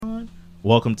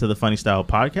Welcome to the Funny Style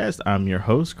Podcast. I'm your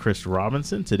host, Chris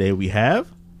Robinson. Today we have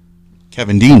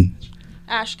Kevin Dean,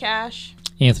 Ash Cash,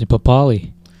 Anthony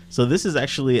Papali. So this is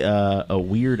actually a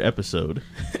weird episode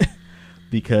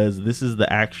because this is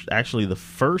actually the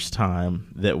first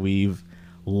time that we've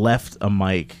left a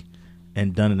mic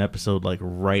and done an episode like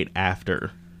right after.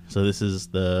 So this is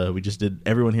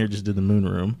everyone here just did the Moon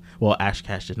Room. Well, Ash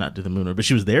Cash did not do the Moon Room, but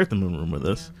she was there at the Moon Room with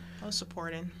us. I was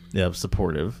supporting. Yeah,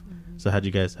 supportive. Mm-hmm. So how'd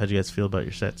you guys feel about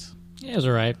your sets? Yeah, it was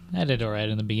all right. I did all right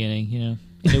in the beginning, you know,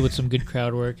 with some good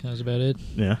crowd work. That was about it.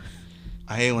 Yeah.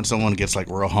 I hate when someone gets like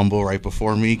real humble right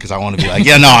before me because I want to be like,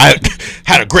 yeah, no, I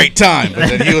had a great time. But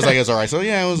then he was like, it's all right. So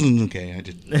yeah, it was okay. I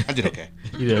did okay.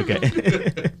 You did okay.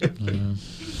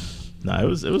 No, it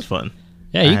was fun.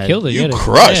 Yeah, you killed it. You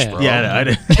crushed, bro. Yeah, I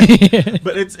did.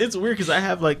 But it's weird because I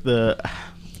have like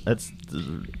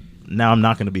now I'm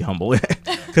not going to be humble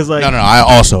because like no, I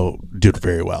also did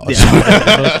very well.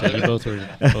 Yeah, you both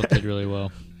did really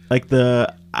well. Like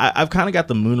I've kind of got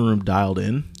the Moon Room dialed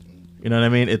in. You know what I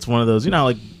mean? It's one of those, you know,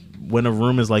 like when a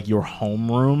room is like your home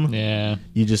room. Yeah.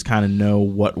 You just kind of know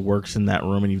what works in that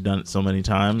room, and you've done it so many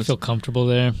times. You feel comfortable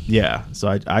there. Yeah.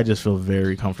 So I just feel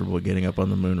very comfortable getting up on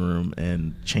the Moon Room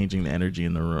and changing the energy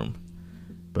in the room.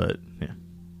 But yeah.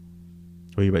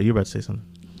 What you about to say something?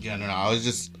 Yeah, no. I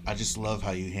just love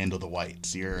how you handle the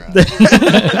whites. You're.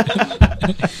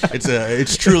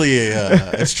 It's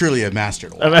truly a master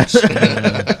to watch.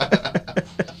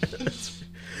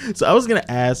 So I was gonna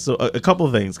ask a couple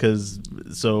of things because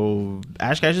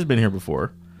Ash Cash has been here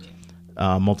before,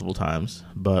 multiple times,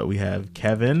 but we have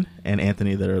Kevin and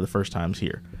Anthony that are the first times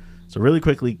here. So really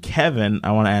quickly, Kevin,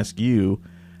 I want to ask you,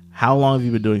 how long have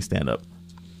you been doing stand up?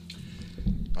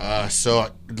 So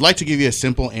I'd like to give you a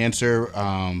simple answer,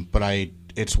 but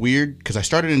it's weird because I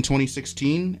started in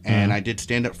 2016 and I did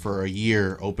stand up for a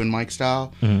year, open mic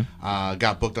style.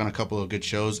 Got booked on a couple of good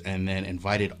shows and then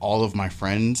invited all of my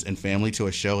friends and family to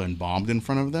a show and bombed in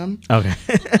front of them. Okay.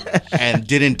 And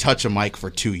didn't touch a mic for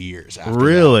 2 years after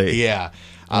Really? that. Yeah.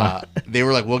 They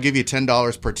were like, we'll give you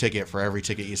 $10 per ticket for every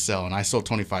ticket you sell. And I sold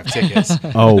 25 tickets.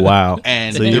 Oh, wow.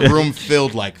 And the room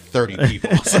filled like 30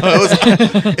 people. So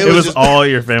it was just all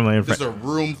your family and friends. Just a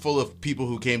room full of people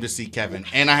who came to see Kevin.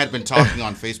 And I had been talking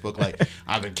on Facebook like,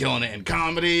 I've been killing it in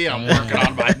comedy. I'm working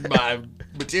on my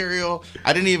material.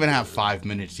 I didn't even have 5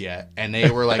 minutes yet. And they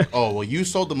were like, oh, well, you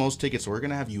sold the most tickets, so we're going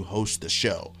to have you host the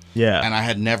show. Yeah. And I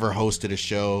had never hosted a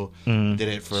show. Did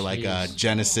it for like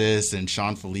Genesis and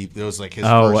Sean Philippe. It was like his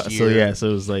first year. So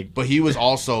it was like. But he was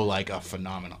also like a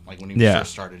phenomenon. Like when he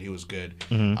first started, he was good.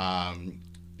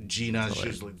 Gina, she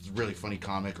was a really funny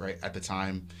comic right at the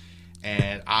time.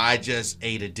 And I just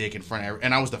ate a dick in front of everyone.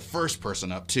 And I was the first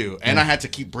person up, too. And I had to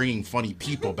keep bringing funny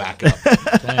people back up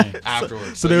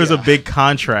afterwards. So there was a big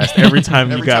contrast every time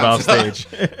you got off stage.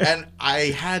 And I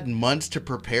had months to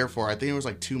prepare for it. I think it was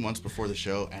like 2 months before the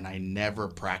show. And I never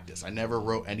practiced. I never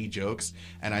wrote any jokes.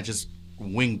 And I just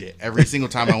winged it. Every single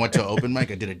time I went to open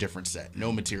mic, I did a different set.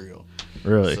 No material.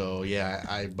 Really? So, yeah,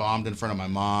 I bombed in front of my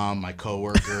mom, my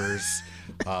coworkers.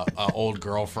 Old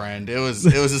girlfriend. It was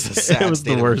just a sad. It was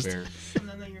state the worst. of affairs.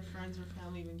 And then your friends or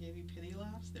family even gave you pity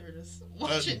laughs. They were just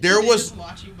watching. Just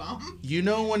watch you bomb. You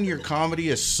know when your comedy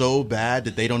is so bad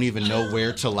that they don't even know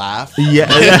where to laugh. Yeah,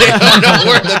 they don't know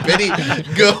where the pity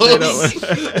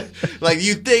goes. Like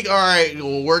you think, all right,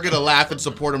 well, we're gonna laugh and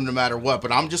support them no matter what.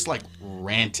 But I'm just like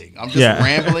ranting. I'm just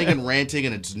rambling and ranting,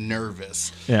 and it's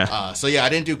nervous. Yeah. So yeah, I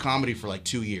didn't do comedy for like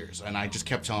 2 years, and I just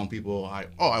kept telling people,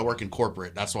 I work in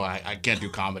corporate. That's why I can't do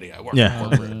comedy. I work in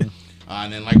corporate.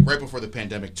 And then like right before the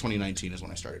pandemic, 2019 is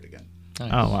when I started again. Oh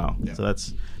wow. Yeah. So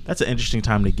that's an interesting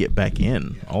time to get back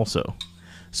in. Yeah. Also,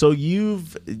 so you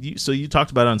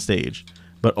talked about it on stage,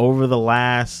 but over the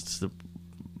last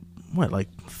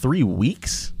 3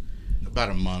 weeks. About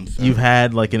a month. You've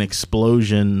had like an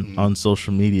explosion on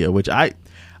social media, which I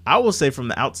will say from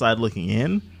the outside looking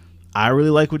in, I really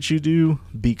like what you do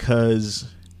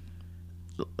because,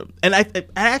 and I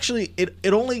actually it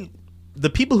only the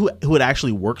people who it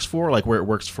actually works for, like where it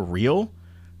works for real,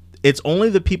 it's only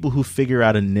the people who figure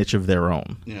out a niche of their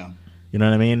own. Yeah, you know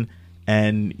what I mean.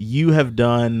 And you have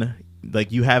done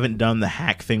you haven't done the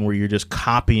hack thing where you're just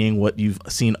copying what you've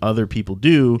seen other people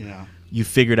do. Yeah. You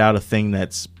figured out a thing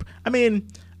that's. I mean,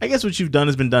 I guess what you've done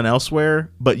has been done elsewhere,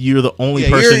 but you're the only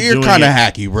person doing it. You're kind of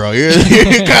hacky, bro. You're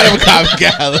kind of a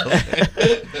copycat.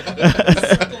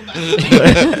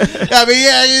 I mean,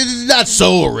 it's not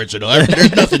so original.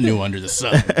 There's nothing new under the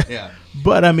sun. Yeah.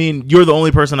 But, I mean, you're the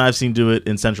only person I've seen do it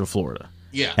in Central Florida.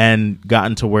 Yeah. And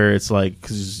gotten to where it's like...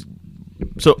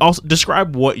 So, also,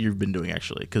 describe what you've been doing,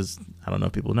 actually, because I don't know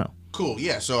if people know. Cool.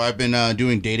 Yeah. So, I've been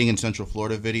doing dating in Central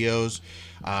Florida videos.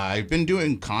 I've been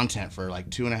doing content for like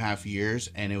 2.5 years,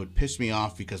 and it would piss me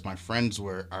off because my friends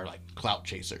are like clout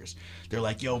chasers. They're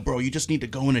like, yo, bro, you just need to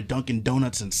go into Dunkin'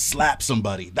 Donuts and slap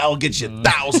somebody. That'll get you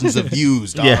thousands of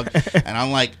views, dog. Yeah. And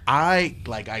I'm like, I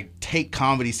take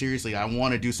comedy seriously. I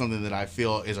want to do something that I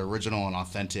feel is original and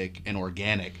authentic and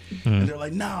organic. And they're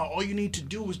like, no, all you need to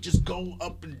do is just go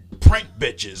up and prank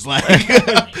bitches. Like,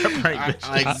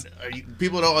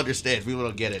 people don't understand. People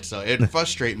don't get it. So it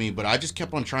frustrates me, but I just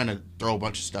kept on trying to throw a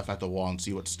bunch of stuff at the wall and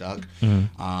see what stuck.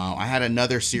 I had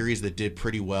another series that did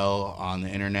pretty well on the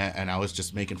internet, and I was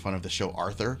just making fun of the show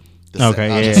Arthur.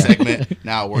 The segment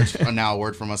now a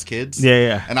word from us kids.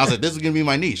 Yeah. And I was like, this is gonna be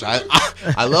my niche.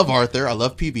 I love Arthur. I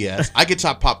love PBS. I could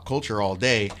talk pop culture all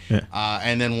day. Yeah.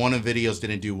 And then one of the videos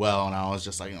didn't do well, and I was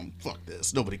just like, fuck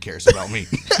this. Nobody cares about me.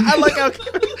 I like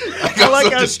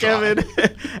how Kevin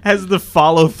has the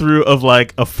follow through of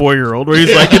like a 4-year-old where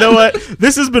he's like, you know what?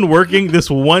 This has been working. This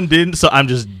one didn't, so I'm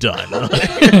just done.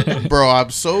 Bro, I'm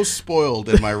so spoiled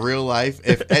in my real life.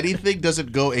 If anything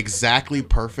doesn't go exactly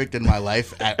perfect in my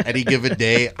life at any given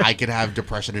day, I could have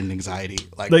depression and anxiety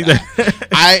like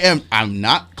that. I'm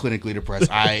not clinically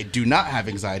depressed. I do not have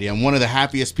anxiety. I'm one of the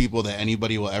happiest people that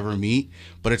anybody will ever meet,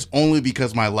 but it's only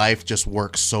because my life just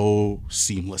works so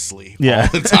seamlessly all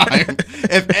the time.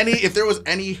 If there was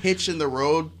any hitch in the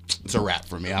road, it's a wrap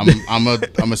for me. I'm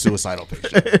a suicidal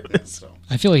patient. So.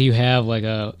 I feel like you have like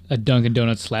a Dunkin'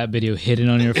 Donuts slap video hidden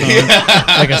on your phone,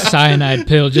 like a cyanide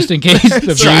pill, just in case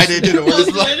the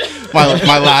views.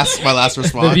 My last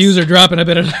response. The views are dropping. I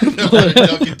better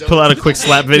pull out a quick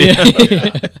slap video.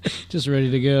 Just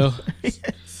ready to go.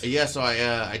 Yeah, so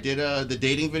I did the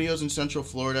dating videos in Central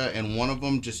Florida, and one of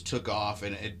them just took off,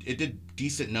 and it did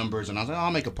decent numbers, and I was like,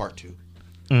 I'll make a part 2.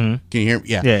 Can you hear me?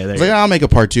 Yeah. I was like, I'll make a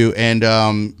part 2, and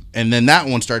then that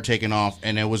one started taking off,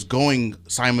 and it was going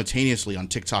simultaneously on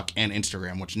TikTok and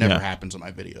Instagram, which never happens on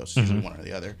my videos. It's usually one or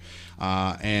the other.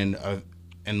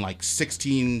 And like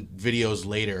 16 videos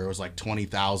later, it was like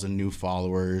 20,000 new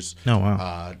followers. Oh,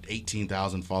 wow.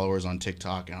 18,000 followers on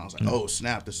TikTok, and I was like, oh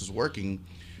snap, this is working.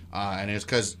 And it's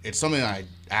because it's something I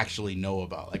actually know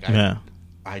about. Like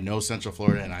I know Central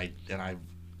Florida, and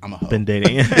I'm a hoe. Been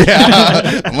dating.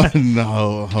 I'm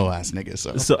a hoe ass nigga.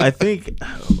 So I think.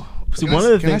 See,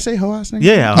 can I say hoe ass nigga?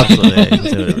 Yeah, absolutely. Yeah, you can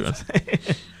say whatever you want to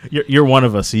say. You're one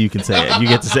of us, so you can say it. You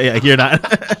get to say it. Like, you're not.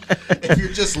 If you're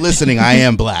just listening, I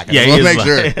am black. I just want to make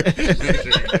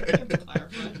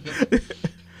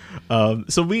sure.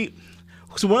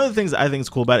 So one of the things that I think is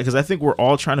cool about it, because I think we're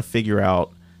all trying to figure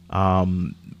out,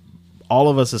 all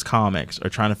of us as comics are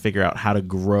trying to figure out how to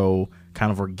grow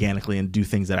kind of organically and do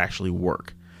things that actually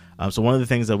work. So one of the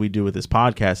things that we do with this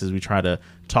podcast is we try to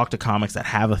talk to comics that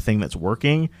have a thing that's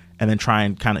working and then try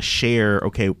and kind of share,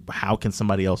 okay, how can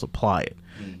somebody else apply it?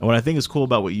 And what I think is cool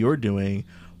about what you're doing,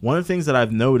 one of the things that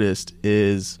I've noticed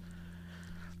is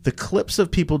the clips of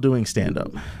people doing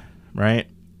stand-up, right?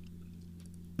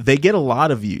 They get a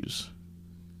lot of views,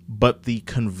 but the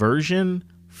conversion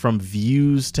from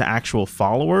views to actual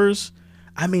followers,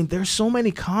 I mean, there's so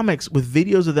many comics with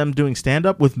videos of them doing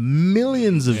stand-up with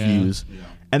millions of views. Yeah.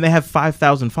 And they have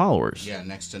 5,000 followers. Yeah,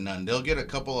 next to none. They'll get a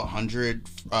couple of hundred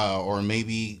or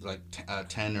maybe like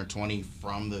 10 or 20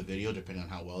 from the video, depending on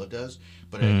how well it does.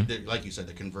 But like you said,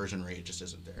 the conversion rate just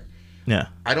isn't there. Yeah.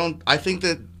 I think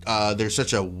that there's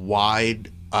such a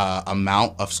wide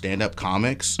amount of stand-up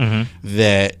comics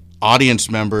that audience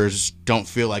members don't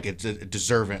feel like it's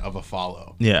deserving of a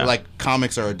follow. Yeah. Like,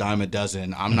 comics are a dime a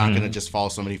dozen. I'm not going to just follow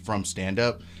somebody from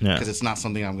stand-up because it's not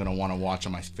something I'm going to want to watch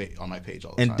on my page all the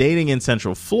time. And dating in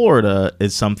Central Florida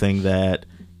is something that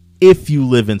if you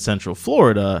live in Central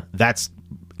Florida, that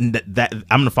I'm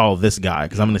going to follow this guy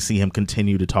because I'm going to see him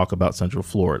continue to talk about Central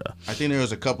Florida. I think there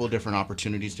was a couple of different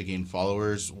opportunities to gain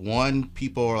followers. One,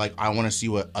 people are like, I want to see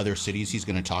what other cities he's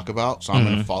going to talk about, so I'm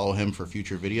going to follow him for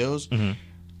future videos.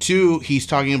 2, he's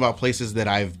talking about places that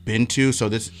I've been to.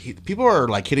 So people are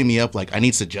like hitting me up like, I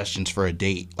need suggestions for a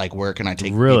date. Like, where can I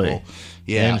take people?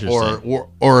 Yeah.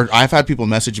 Or I've had people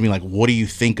message me like, what do you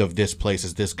think of this place?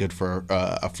 Is this good for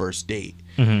a first date?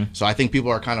 So I think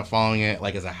people are kind of following it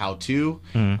like as a how-to.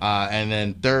 And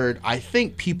then 3rd, I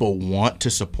think people want to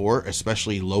support,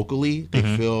 especially locally.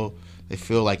 They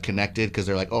feel like connected because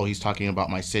they're like, oh, he's talking about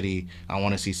my city. I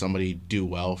want to see somebody do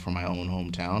well for my own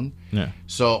hometown. Yeah.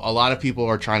 So a lot of people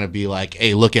are trying to be like,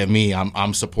 hey, look at me.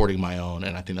 I'm supporting my own.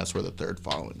 And I think that's where the 3rd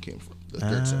following came from. The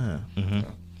 3rd set.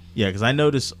 Yeah, because I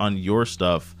notice on your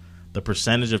stuff, the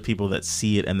percentage of people that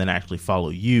see it and then actually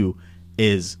follow you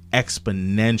is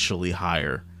exponentially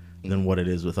higher than what it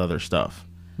is with other stuff.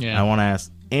 Yeah. And I want to ask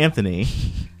Anthony,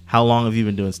 How long have you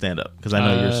been doing stand up? Because I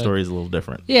know your story is a little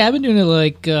different. Yeah, I've been doing it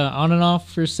like on and off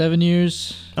for 7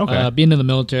 years. Okay. Being in the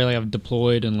military, like I've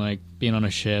deployed, and like being on a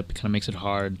ship kind of makes it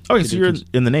hard. Okay, so you're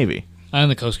in the Navy. I'm in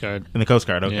the Coast Guard. In the Coast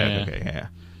Guard. Okay, Yeah. okay, yeah.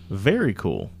 Very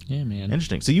cool. Yeah, man.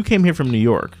 Interesting. So you came here from New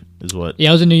York, is what? Yeah,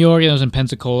 I was in New York, and I was in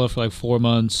Pensacola for like 4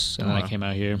 months, and then I Wow. came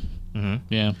out here.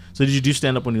 Mm-hmm. Yeah. So did you do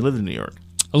stand up when you lived in New York?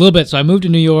 A little bit. So I moved to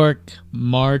New York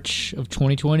March of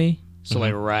 2020. So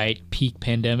like right peak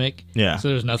pandemic. Yeah. So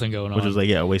there's nothing going on. Which was like,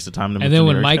 a waste of time to move and then to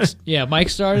when New York. Mike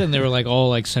started, and they were like all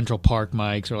like Central Park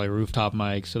mics or like rooftop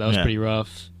mics. So that was pretty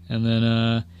rough. And then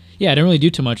I didn't really do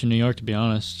too much in New York, to be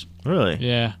honest. Really?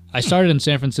 Yeah. I started in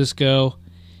San Francisco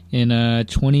in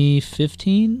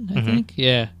 2015, I think.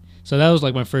 Yeah. So that was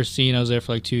like my first scene. I was there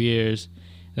for like 2 years.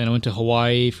 Then I went to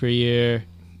Hawaii for a year,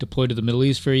 deployed to the Middle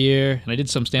East for a year, and I did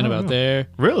some stand-up out there.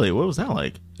 Really? What was that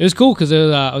like? It was cool because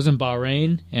I was in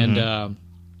Bahrain, and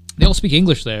they all speak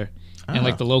English there. And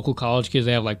like the local college kids,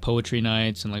 they have like poetry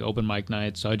nights and like open mic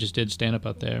nights. So I just did stand-up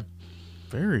out there.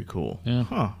 Very cool. Yeah.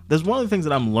 Huh. There's one of the things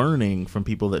that I'm learning from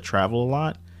people that travel a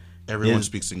lot. Everyone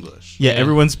speaks English. Yeah,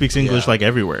 everyone speaks English Yeah. like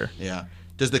everywhere. Yeah.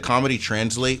 Does the comedy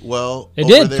translate well? It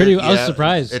over did, there? pretty. I was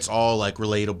surprised. It's all like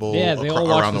relatable. Yeah, they all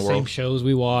watch around the the same world. shows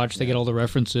we watch. They get all the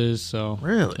references. So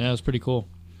Really? yeah, it was pretty cool.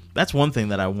 That's one thing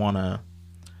that I want to.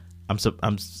 I'm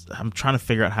trying to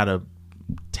figure out how to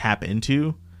tap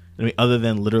into. I mean, other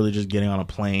than literally just getting on a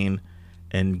plane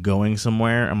and going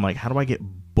somewhere, I'm like, how do I get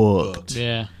booked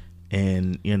Yeah.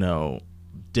 in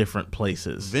different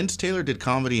places? Vince Taylor did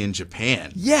comedy in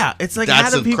Japan. Yeah, it's like That's how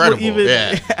do people incredible, even?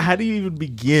 yeah. How do you even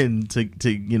begin to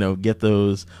get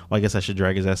those? Well, I guess I should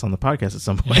drag his ass on the podcast at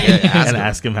some point Yeah, and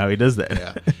ask him how he does that.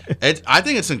 Yeah, I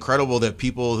think it's incredible that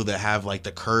people that have like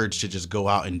the courage to just go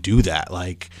out and do that.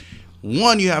 Like,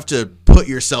 one, you have to put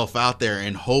yourself out there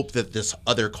and hope that this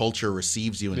other culture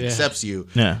receives you and accepts you.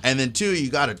 Yeah. And then two,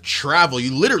 you got to travel.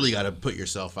 You literally got to put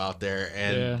yourself out there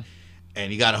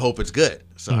and you got to hope it's good.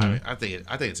 So I think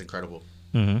it's incredible.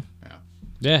 Mm-hmm. Yeah.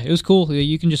 Yeah, it was cool.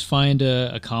 You can just find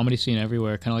a comedy scene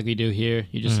everywhere, kind of like we do here.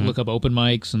 You just look up open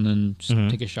mics and then just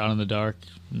take a shot in the dark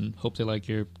and hope they like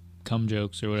your cum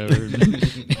jokes or whatever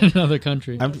in another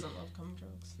country.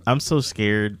 I'm so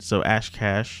scared. So Ash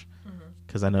Cash,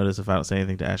 because I notice if I don't say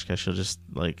anything to Ash Cash, she'll just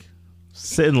like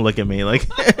sit and look at me like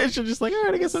she'll just like, all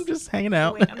right, I guess I'm just hanging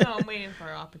out. I'm waiting for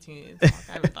an opportunity to talk.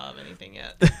 I haven't thought of anything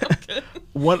yet.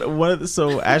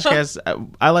 So Ash Cash,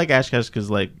 I like Ash Cash because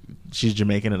like she's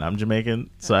Jamaican and I'm Jamaican,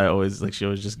 so I always she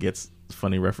always just gets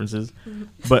funny references.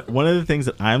 But one of the things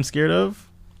that I'm scared of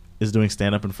is doing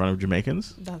stand up in front of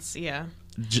Jamaicans. That's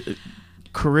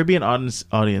Caribbean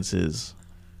audiences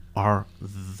are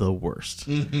the worst,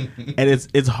 and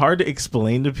it's hard to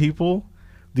explain to people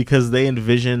because they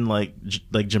envision like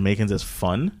Jamaicans as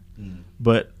fun.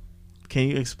 But can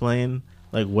you explain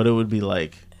like what it would be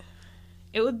like?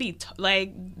 It would be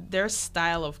like their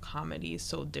style of comedy is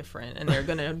so different, and they're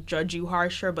gonna judge you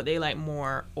harsher, but they like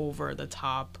more over the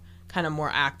top, kind of more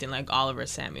acting like Oliver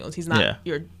Samuels. He's not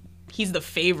he's the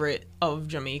favorite of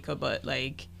Jamaica, but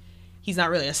like he's not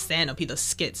really a stand-up. He does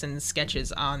skits and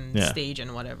sketches on stage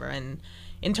and whatever. And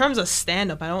in terms of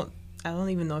stand-up, I don't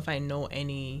even know if I know of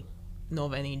any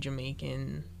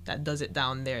Jamaican that does it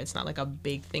down there. It's not like a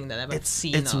big thing that I've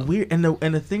seen. It's weird, and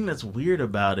the thing that's weird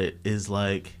about it is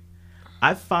like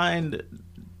I find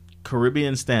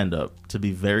Caribbean stand-up to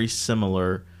be very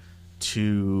similar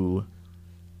to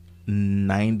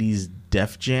 90s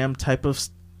Def Jam type of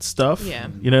stuff. Yeah.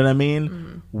 You know what I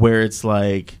mean? Where it's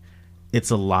like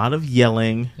it's a lot of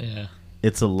yelling. Yeah.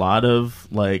 It's a lot of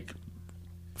like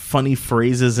funny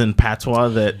phrases in patois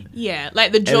that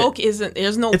like the joke isn't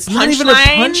there's no it's punchline. not even a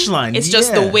punchline. It's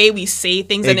just the way we say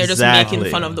things, and they're just making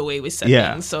fun of the way we say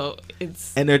things. So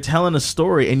it's and they're telling a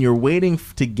story, and you're waiting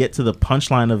to get to the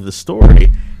punchline of the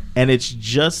story, and it's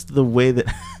just the way that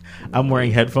I'm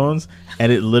wearing headphones,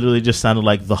 and it literally just sounded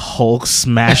like the Hulk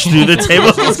smashed through the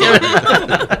table.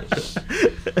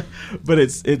 But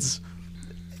it's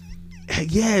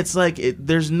like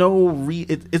there's no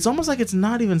it's almost like it's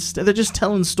not even they're just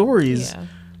telling stories,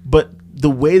 but the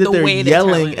way that they're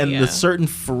yelling and the certain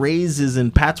phrases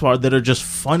in patois that are just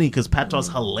funny because patois is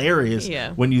hilarious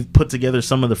when you put together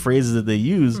some of the phrases that they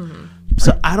use.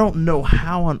 So I don't know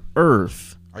how on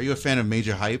earth. Are you a fan of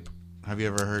Major Hype? Have you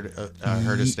ever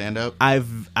heard his stand-up?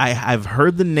 I've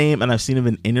heard the name and I've seen him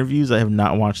in interviews. I have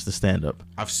not watched the stand-up.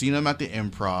 I've seen him at the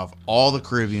Improv. All the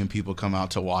Caribbean people come out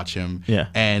to watch him. Yeah.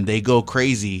 And they go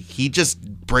crazy. He just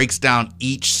breaks down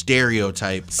each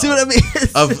stereotype. See what I mean?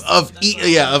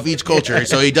 of each culture. Yeah.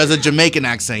 So he does a Jamaican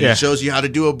accent. Yeah. He shows you how to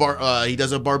do he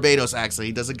does a Barbados accent.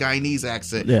 He does a Guyanese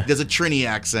accent. Yeah. He does a Trini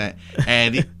accent.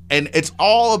 And it's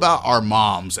all about our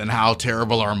moms and how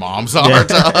terrible our moms are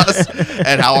to us,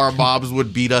 and how our moms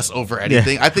would beat us over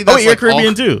anything. I think that's you're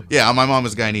Caribbean too. Yeah, my mom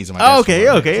is Guyanese. And my okay.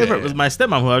 My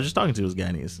stepmom, who I was just talking to, was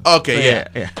Guyanese. Okay,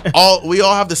 we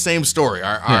all have the same story.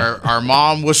 Our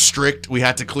mom was strict. We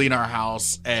had to clean our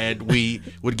house, and we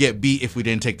would get beat if we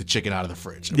didn't take the chicken out of the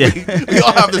fridge. Yeah. We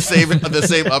all have the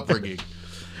same upbringing.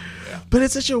 Yeah. But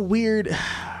it's such a weird.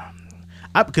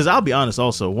 Because I'll be honest,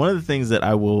 also one of the things that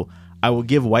I will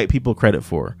give white people credit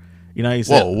for. You know, you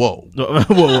said, whoa.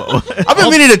 I've been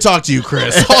meaning to talk to you,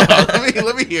 Chris. Hold on,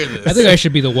 let me hear this. I think I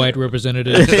should be the white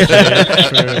representative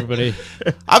for everybody.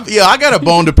 I got a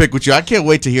bone to pick with you. I can't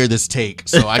wait to hear this take,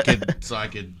 so I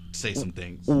could say some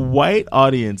things. White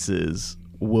audiences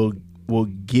will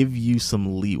give you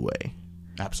some leeway.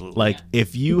 Absolutely. Like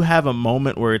if you have a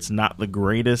moment where it's not the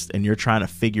greatest and you're trying to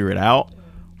figure it out,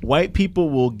 white people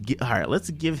will all right, let's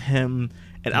give him.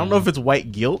 And I don't know if it's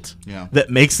white guilt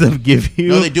that makes them give you.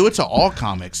 No, they do it to all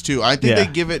comics too. I think they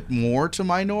give it more to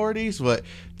minorities, but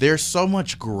there's so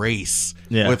much grace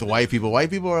with white people.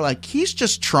 White people are like, he's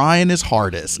just trying his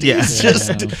hardest.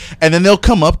 And then they'll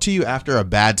come up to you after a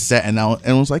bad set and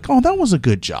it was like, oh, that was a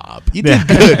good job. You did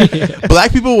good.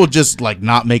 Black people will just like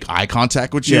not make eye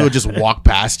contact with you and just walk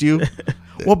past you.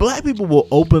 Well, black people will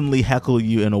openly heckle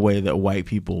you in a way that white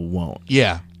people won't.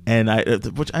 Yeah. And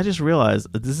which I just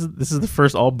realized this is the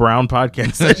first all brown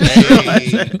podcast.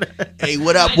 Hey,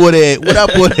 what up with it?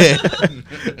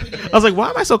 I was like,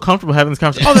 why am I so comfortable having this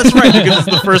conversation? Oh, that's right, because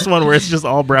it's the first one where it's just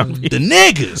all brown people. The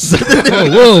niggas.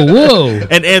 whoa.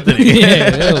 And Anthony.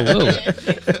 Whoa.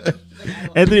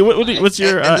 Anthony, what's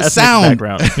your ethnic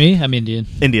background? Me? I'm Indian.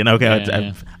 Indian.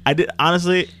 Okay, I did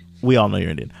honestly. We all know you're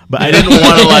Indian, but I didn't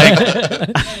want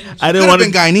to I didn't want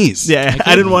to. Guyanese. Yeah,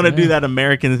 I didn't want to do that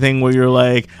American thing where you're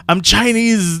like, I'm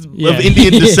Chinese of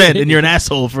Indian descent, and you're an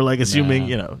asshole for like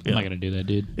assuming, I'm not gonna do that,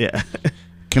 dude. Yeah.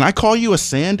 Can I call you a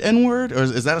sand N-word, or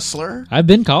is that a slur? I've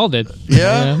been called it.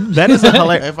 Yeah, that is a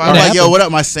hilarious. If I'm like, yo, what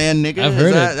up, my sand nigga? I've heard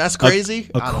it. That's crazy.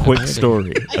 A quick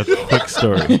story.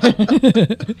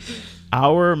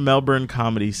 Our Melbourne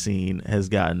comedy scene has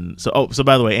gotten so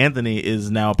by the way, Anthony is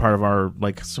now a part of our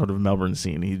like sort of Melbourne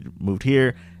scene. He moved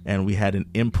here, and we had an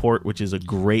import, which is a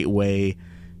great way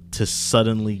to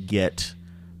suddenly get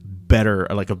better,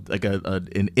 like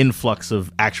an influx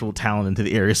of actual talent into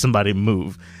the area. Somebody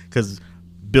move, because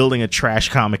building a trash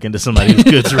comic into somebody who's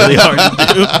good is really hard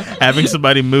to do. Having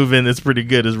somebody move in that's pretty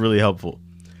good is really helpful.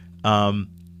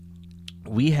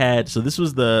 We had this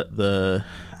was the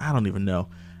I don't even know.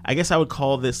 I guess I would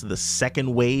call this the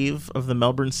second wave of the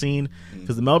Melbourne scene,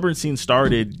 because the Melbourne scene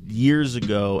started years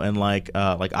ago, and like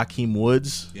Akeem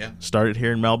Woods started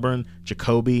here in Melbourne.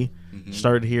 Jacoby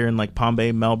started here in like Palm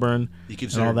Bay, Melbourne. You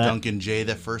consider Duncan J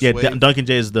the first wave? Yeah, Duncan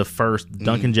J is the first.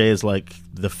 Duncan J is like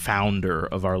the founder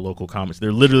of our local comics.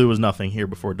 There literally was nothing here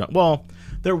before well,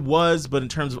 there was, but in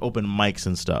terms of open mics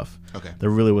and stuff, there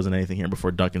really wasn't anything here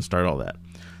before Duncan started all that.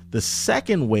 The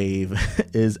second wave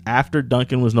is after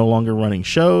Duncan was no longer running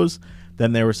shows.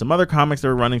 Then there were some other comics that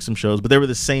were running some shows, but they were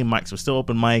the same mics. So still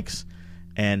open mics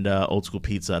and Old School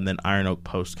Pizza, and then Iron Oak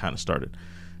Post kind of started.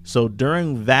 So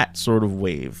during that sort of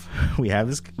wave, we had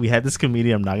this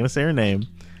comedian. I'm not going to say her name,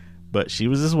 but she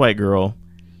was this white girl,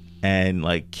 and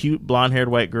like cute blonde-haired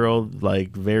white girl, like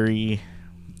very.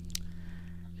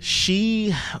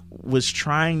 She was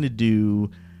trying to do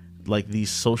like these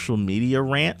social media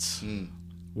rants.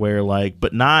 Where like,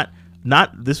 but not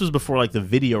this was before like the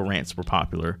video rants were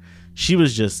popular. She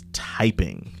was just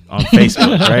typing on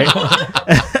Facebook, right?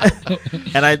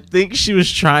 And I think she was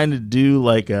trying to do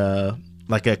like a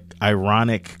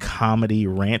ironic comedy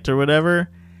rant or whatever,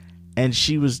 and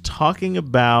she was talking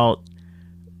about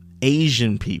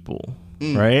Asian people,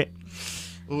 right?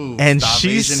 Ooh, and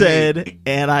she Asian said, hate.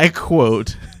 and I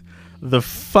quote, "The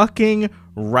fucking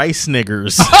rice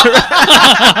niggers."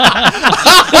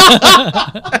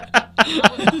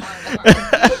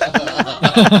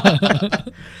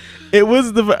 It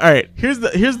was all right. Here's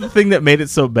the thing that made it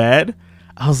so bad.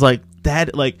 I was like,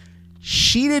 that like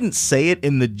she didn't say it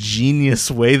in the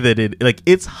genius way that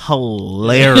it's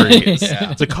hilarious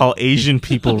to call Asian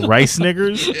people rice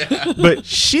niggers, but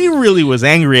she really was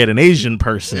angry at an Asian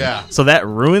person. So that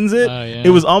ruins it.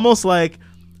 It was almost like,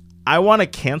 I want to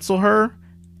cancel her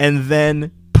and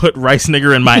then put rice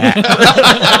nigger in my act.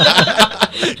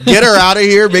 Get her out of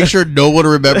here, make sure no one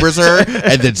remembers her,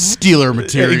 and then steal her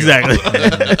material. Exactly.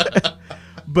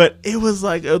 But it was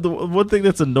like the one thing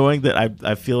that's annoying that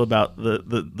I feel about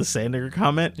the sand nigger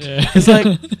comment is like,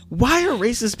 why are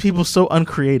racist people so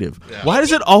uncreative? Why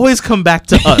does it always come back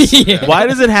to us? Why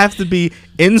does it have to be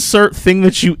insert thing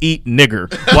that you eat, nigger.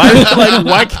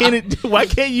 Why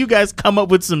can't you guys come up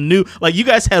with some new? Like, you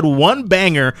guys had one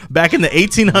banger back in the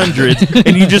 1800s,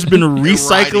 and you just been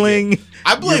recycling.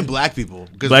 I blame black people.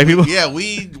 Black people? Yeah,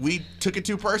 we took it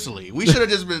too personally. We should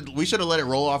have let it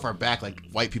roll off our back like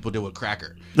white people did with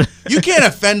cracker. You can't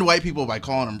offend white people by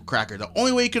calling them cracker. The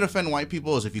only way you can offend white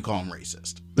people is if you call them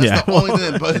racist. That's the only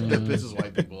thing that pisses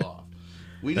white people off.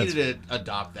 We needed to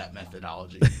adopt that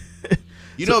methodology.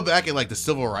 You know, back in like the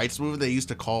civil rights movement, they used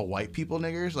to call white people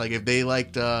niggers. Like if they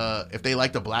liked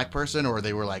a black person or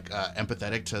they were like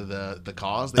empathetic to the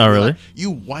cause. They really? Like,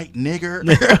 you white nigger.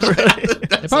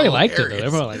 They probably liked it though. They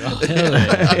probably like, oh hell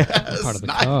yeah, part of the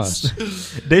cause.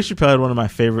 Dave Chappelle had one of my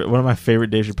favorite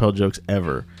Dave Chappelle jokes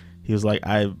ever. He was like,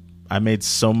 I made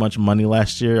so much money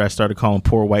last year, I started calling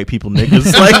poor white people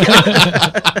niggas.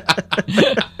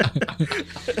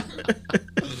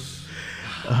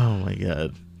 Oh my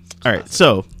god. All right,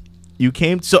 so you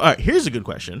came. So all right, here's a good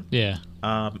question. Yeah.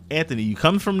 Anthony, you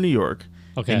come from New York.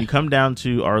 Okay. And you come down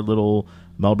to our little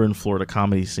Melbourne, Florida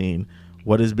comedy scene.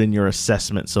 What has been your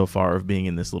assessment so far of being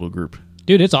in this little group?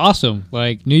 Dude, it's awesome.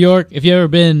 Like New York, if you ever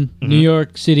been New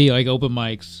York City, like open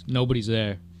mics, nobody's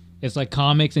there. It's like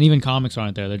comics, and even comics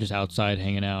aren't there. They're just outside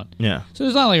hanging out. Yeah. So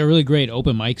there's not like a really great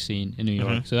open mic scene in New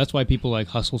York. So that's why people like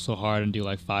hustle so hard and do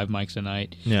like 5 mics a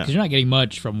night. Yeah. Because you're not getting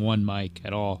much from one mic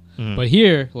at all. But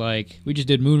here, like we just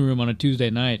did Moon Room on a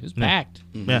Tuesday night. It's packed.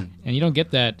 Yeah. And you don't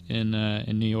get that in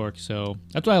New York. So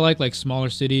that's why I like smaller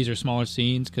cities or smaller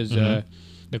scenes, because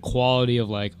the quality of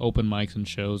like open mics and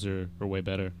shows are way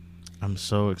better. I'm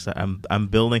so excited. I'm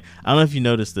building. I don't know if you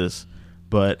noticed this,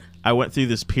 but I went through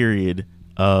this period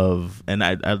of, and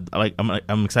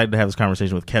I'm excited to have this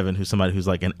conversation with Kevin, who's somebody who's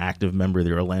like an active member of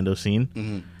the Orlando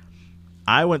scene.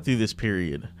 I went through this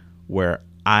period where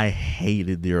I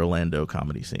hated the Orlando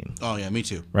comedy scene. Oh yeah, me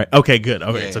too. Right. Okay. Good.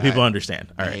 Okay. Yeah, so people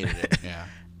understand. All right. I hated it. Yeah.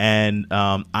 And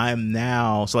I'm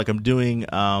now, so like I'm doing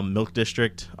Milk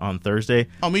District on Thursday.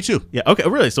 Oh, me too. Yeah. Okay.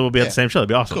 Really? So we'll be at the same show. That'd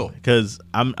be awesome. Cool. Because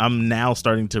I'm now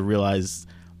starting to realize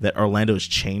that Orlando has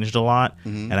changed a lot,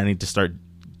 and I need to start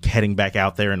heading back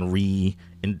out there and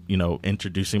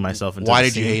introducing myself into Why the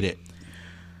did you scene. hate it?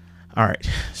 All right.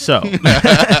 So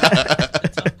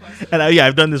and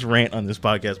I've done this rant on this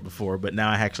podcast before, but now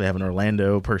I actually have an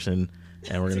Orlando person,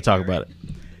 and we're going to talk about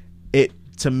it.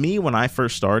 To me, when I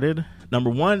first started, number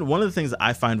one of the things that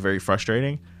I find very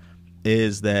frustrating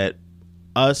is that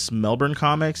us Melbourne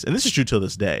comics, and this is true till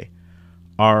this day,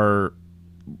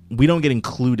 we don't get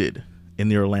included in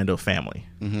the Orlando family,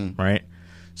 right?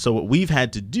 So what we've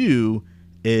had to do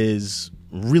is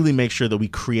really make sure that we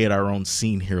create our own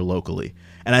scene here locally.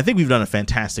 And I think we've done a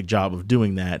fantastic job of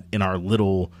doing that in our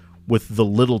with the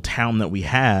little town that we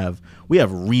have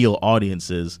real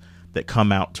audiences that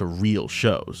come out to real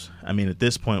shows. I mean, at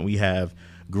this point we have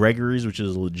Gregory's, which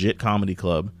is a legit comedy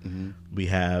club. We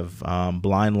have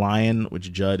Blind Lion,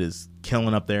 which Judd is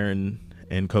killing up there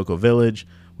in Cocoa Village.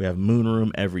 We have Moon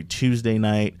Room every Tuesday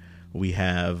night. We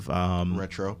have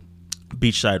Retro.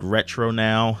 Beachside Retro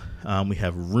now. We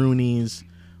have Rooney's.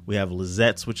 We have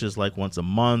Lizette's, which is like once a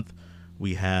month.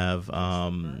 We have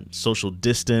Social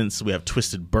Distance. We have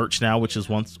Twisted Birch now, which is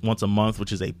once a month,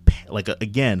 which is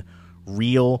again,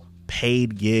 real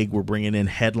paid gig. We're bringing in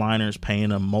headliners, paying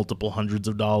them multiple hundreds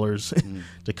of dollars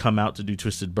to come out to do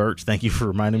Twisted Birch. Thank you for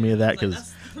reminding me of that,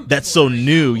 because that's so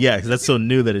new. Yeah, because that's so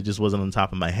new that it just wasn't on the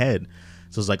top of my head.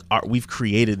 So it's like we've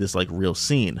created this like real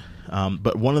scene.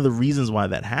 But one of the reasons why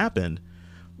that happened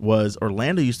was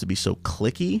Orlando used to be so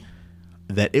cliquey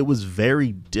that it was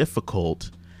very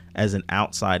difficult as an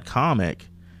outside comic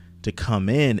to come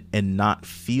in and not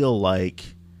feel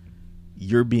like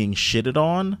you're being shitted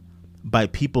on by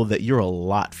people that you're a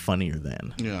lot funnier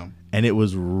than. Yeah. And it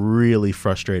was really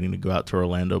frustrating to go out to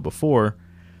Orlando before,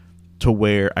 to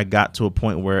where I got to a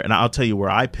point where, and I'll tell you where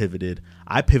I pivoted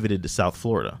to South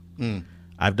Florida.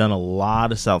 I've done a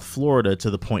lot of South Florida to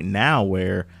the point now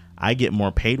where I get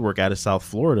more paid work out of South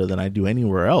Florida than I do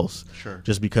anywhere else. Sure.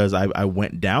 Just because I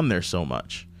went down there so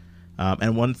much.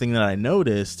 And one thing that I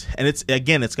noticed, and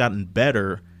it's gotten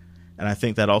better, and I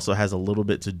think that also has a little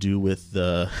bit to do with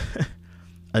a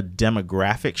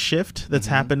demographic shift that's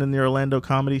happened in the Orlando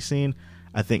comedy scene.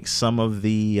 I think some of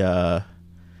the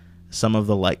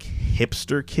like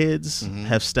hipster kids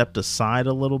have stepped aside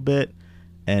a little bit,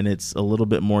 and it's a little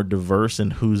bit more diverse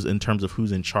in terms of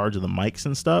who's in charge of the mics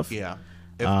and stuff. Yeah.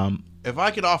 if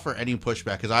I could offer any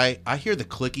pushback, because I hear the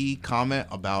clicky comment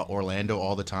about Orlando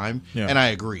all the time, and I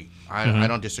agree. I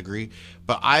don't disagree,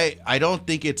 but I don't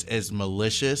think it's as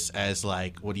malicious as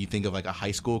like what do you think of like a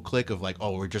high school clique of like,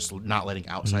 oh, we're just not letting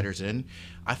outsiders in.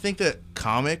 I think that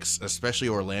comics, especially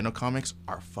Orlando comics,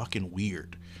 are fucking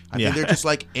weird. I think they're just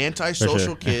like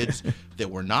antisocial kids that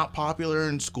were not popular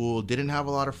in school, didn't have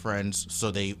a lot of friends,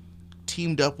 so they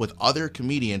teamed up with other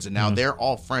comedians, and now they're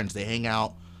all friends. They hang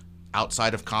out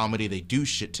outside of comedy. They do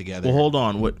shit together. Well, hold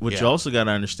on. What you also got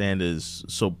to understand is,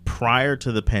 so prior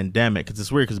to the pandemic, because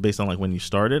it's weird because based on like when you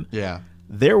started,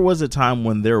 there was a time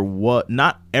when there was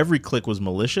not every clique was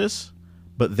malicious,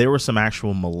 but there were some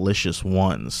actual malicious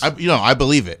ones. I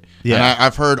believe it. Yeah, and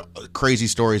I've heard crazy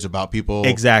stories about people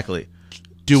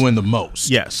doing the most.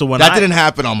 Yeah, so when that didn't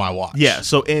happen on my watch. Yeah,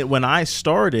 so when I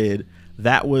started,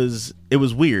 it was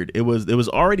weird. It was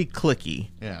already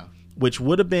cliquey. Yeah. Which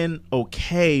would have been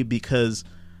okay because,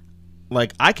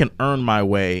 like, I can earn my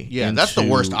way. Yeah, that's the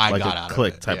worst I like got a out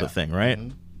clique of it. type of thing, right?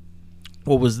 Mm-hmm.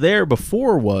 What was there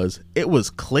before it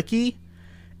was cliquey,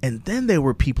 and then there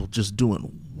were people just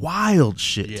doing wild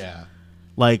shit. Yeah.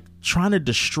 Like trying to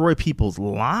destroy people's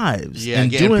lives. Yeah, and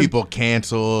getting people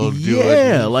canceled.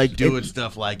 Doing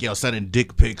stuff like sending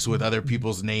dick pics with other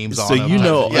people's names on them.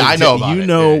 I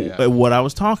know about it. What I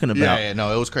was talking about. Yeah,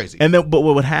 no, it was crazy. And then, but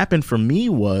what would happen for me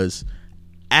was,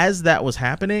 as that was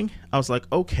happening, I was like,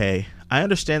 okay, I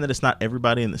understand that it's not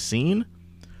everybody in the scene,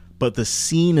 but the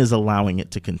scene is allowing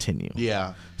it to continue.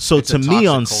 Yeah. So to me,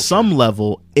 on some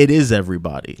level, it is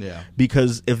everybody. Yeah.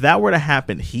 Because if that were to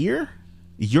happen here,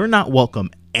 you're not welcome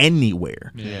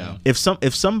anywhere. Yeah. If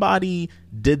somebody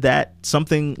did that,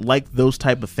 something like those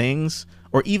type of things,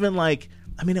 or even like,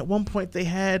 I mean, at one point they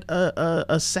had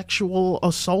a sexual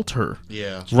assaulter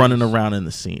running around in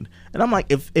the scene, and I'm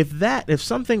like, if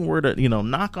something were to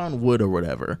knock on wood or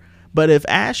whatever. But if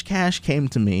Ash Cash came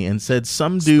to me and said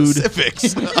some dude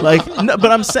specifics,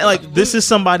 but I'm saying like this is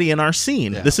somebody in our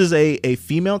scene. Yeah. This is a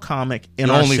female comic in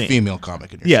our scene. The only female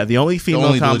comic in your scene. The only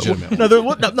female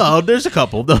comic. No, there's a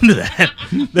couple. Don't do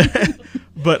that.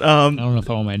 But I don't know if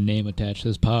I want my name attached to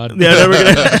this pod.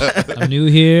 Yeah, I'm new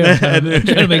here. I'm trying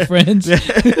to make friends.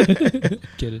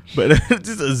 Kidding. But it's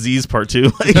just Aziz part 2.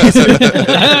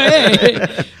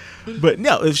 But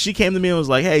no, if she came to me and was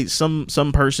like, hey, some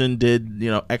person did,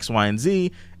 X, Y, and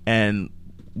Z, and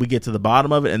we get to the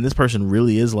bottom of it, and this person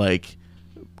really is like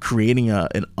creating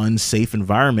an unsafe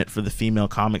environment for the female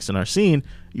comics in our scene,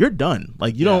 you're done.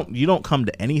 Like you don't come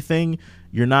to anything.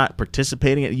 You're not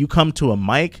participating. You come to a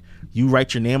mic, you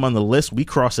write your name on the list, we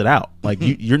cross it out. Like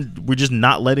we're just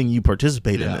not letting you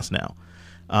participate in this now.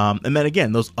 And then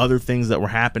again, those other things that were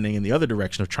happening in the other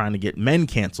direction of trying to get men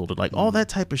canceled, like all that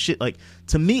type of shit. Like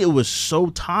to me, it was so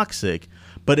toxic,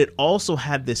 but it also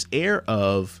had this air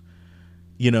of,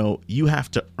 you have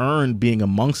to earn being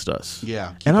amongst us.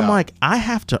 Yeah. And I'm like, I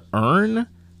have to earn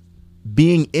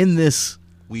being in this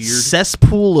weird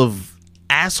cesspool of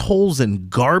assholes and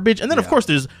garbage. And then of course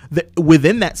there's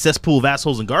within that cesspool of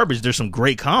assholes and garbage, there's some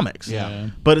great comics. Yeah.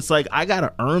 But it's like, I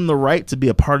gotta earn the right to be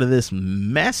a part of this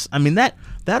mess. I mean, that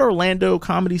Orlando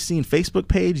comedy scene Facebook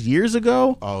page years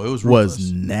ago, it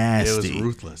was nasty. It was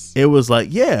ruthless. It was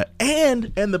like,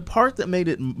 and the part that made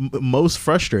it most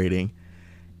frustrating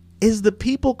is the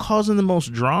people causing the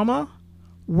most drama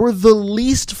were the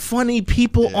least funny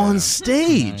people on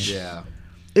stage. Yeah.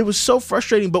 It was so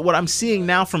frustrating, but what I'm seeing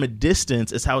now from a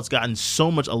distance is how it's gotten so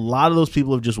much. A lot of those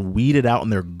people have just weeded out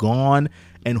and they're gone,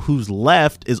 and who's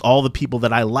left is all the people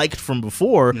that I liked from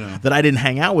before that I didn't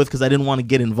hang out with because I didn't want to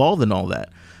get involved in all that.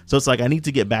 So it's like I need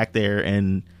to get back there,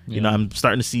 and I'm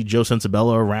starting to see Joe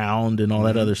Sensabella around and all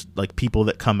that other like people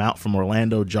that come out from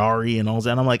Orlando, Jari and all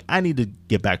that. And I'm like, I need to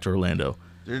get back to Orlando.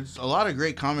 There's a lot of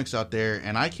great comics out there,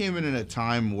 and I came in at a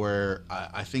time where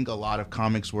I think a lot of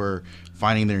comics were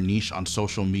finding their niche on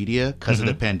social media because of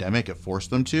the pandemic. It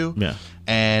forced them to. Yeah.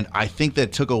 And I think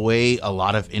that took away a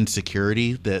lot of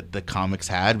insecurity that the comics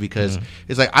had because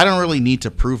it's like, I don't really need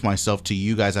to prove myself to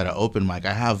you guys at an open mic.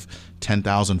 I have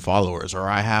 10,000 followers, or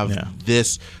I have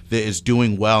this that is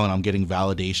doing well and I'm getting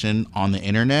validation on the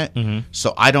internet.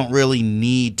 So I don't really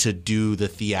need to do the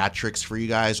theatrics for you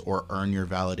guys or earn your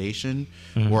validation,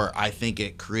 where I think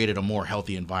it created a more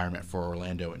healthy environment for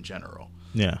Orlando in general.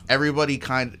 Yeah. Everybody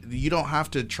you don't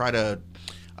have to try to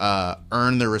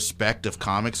earn the respect of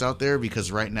comics out there,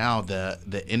 because right now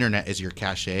the internet is your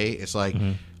cachet. It's like,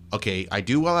 okay, I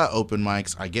do well at open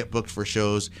mics, I get booked for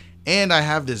shows, and I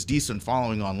have this decent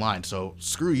following online. So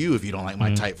screw you if you don't like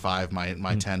my type 5,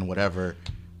 my 10, whatever.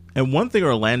 And one thing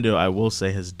Orlando, I will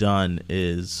say, has done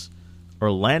is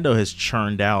Orlando has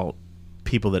churned out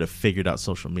people that have figured out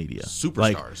social media.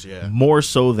 Superstars, yeah. More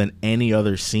so than any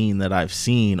other scene that I've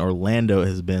seen, Orlando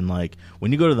has been like,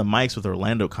 when you go to the mics with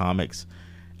Orlando comics,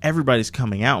 everybody's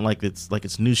coming out like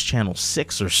it's News Channel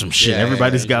 6 or some shit.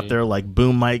 Everybody's got their like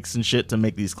boom mics and shit to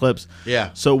make these clips.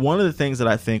 Yeah. So one of the things that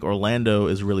I think Orlando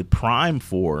is really prime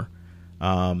for,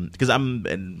 because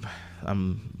I'm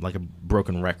like a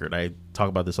broken record. I talk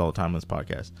about this all the time on this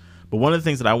podcast. But one of the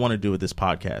things that I want to do with this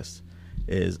podcast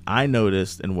is I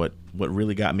noticed, and what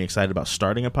really got me excited about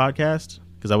starting a podcast,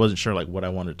 because I wasn't sure like what I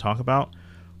wanted to talk about.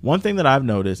 One thing that I've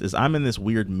noticed is I'm in this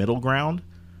weird middle ground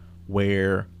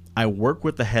where I work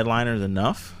with the headliners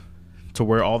enough to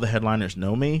where all the headliners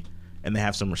know me and they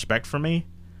have some respect for me,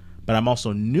 but I'm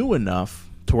also new enough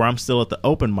to where I'm still at the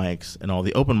open mics and all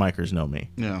the open micers know me.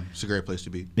 Yeah, it's a great place to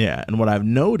be. Yeah, and what I've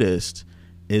noticed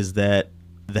is that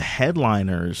the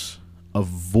headliners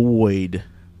avoid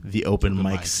the open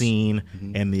mic scene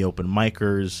and the open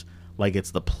micers like it's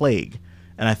the plague.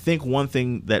 And I think one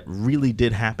thing that really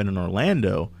did happen in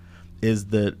Orlando is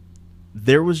that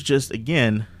there was just,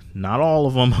 again, not all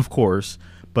of them, of course,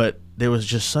 but there was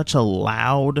just such a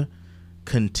loud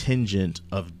contingent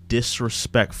of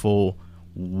disrespectful,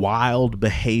 wild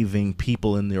behaving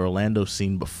people in the Orlando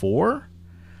scene before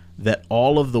that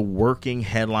all of the working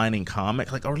headlining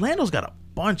comics, like Orlando's got a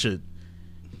bunch of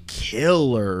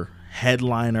killer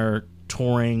headliner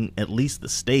touring at least the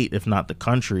state, if not the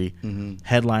country,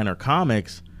 headliner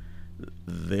comics.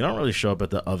 They don't really show up at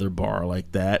the other bar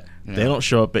like that. Yeah. They don't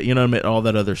show up at, you know what I mean, all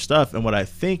that other stuff. And what I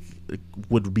think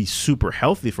would be super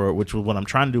healthy for it, which is what I'm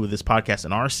trying to do with this podcast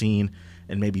in our scene,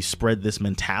 and maybe spread this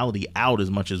mentality out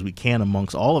as much as we can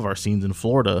amongst all of our scenes in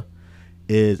Florida,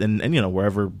 is, and you know,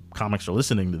 wherever comics are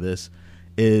listening to this,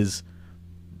 is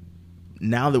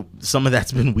now that some of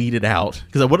that's been weeded out.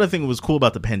 Because what I think was cool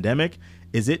about the pandemic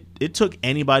is it took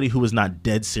anybody who was not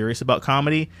dead serious about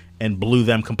comedy and blew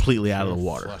them completely out of the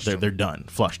water. They're done.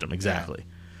 Flushed them, exactly.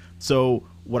 Yeah. So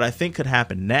what I think could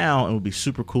happen now, and would be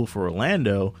super cool for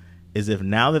Orlando, is if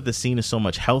now that the scene is so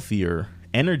much healthier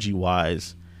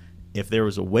energy-wise, if there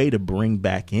was a way to bring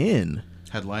back in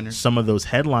headliners, some of those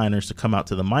headliners to come out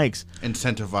to the mics,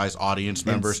 incentivize audience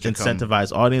members to come.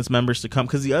 Incentivize audience members to come.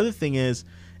 Because the other thing is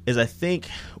I think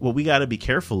what we got to be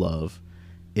careful of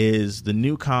is the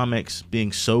new comics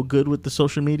being so good with the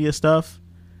social media stuff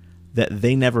that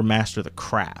they never master the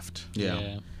craft.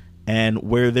 Yeah. And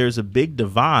where there's a big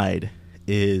divide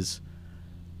is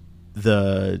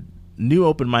the new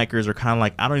open micers are kind of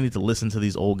like, I don't need to listen to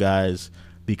these old guys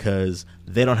because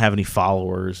they don't have any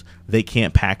followers. They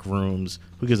can't pack rooms.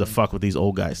 Who gives a fuck what these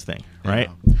old guys think, right?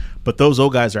 Yeah. But those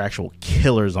old guys are actual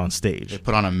killers on stage. They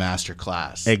put on a master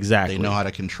class. Exactly. They know how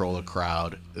to control a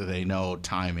crowd. They know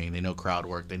timing. They know crowd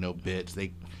work. They know bits.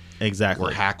 Exactly.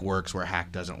 Where hack works, where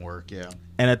hack doesn't work, yeah.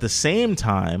 And at the same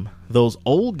time, those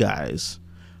old guys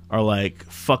are like,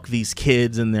 fuck these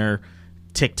kids and their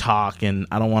TikTok, and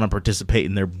I don't want to participate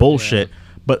in their bullshit. Yeah.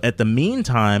 But at the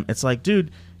meantime, it's like, dude,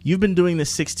 you've been doing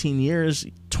this 16 years,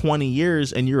 20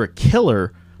 years, and you're a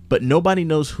killer, but nobody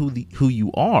knows who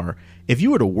you are. If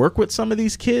you were to work with some of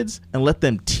these kids and let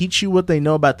them teach you what they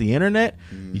know about the internet,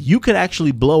 you could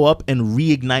actually blow up and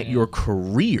reignite your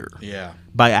career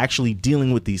by actually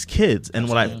dealing with these kids. And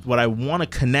what I want to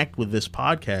connect with this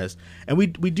podcast, and we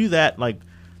do that, like,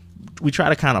 we try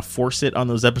to kind of force it on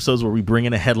those episodes where we bring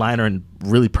in a headliner and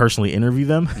really personally interview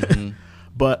them.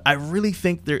 But I really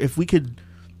think if we could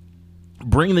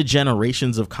bring the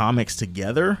generations of comics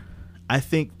together, I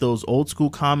think those old school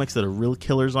comics that are real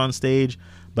killers on stage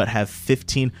but have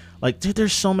 15, like, dude,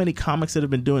 there's so many comics that have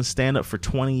been doing stand-up for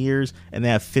 20 years and they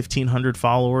have 1,500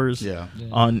 followers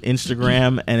on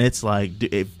Instagram, and it's like,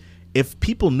 dude, if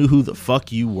people knew who the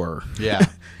fuck you were,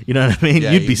 you know what I mean,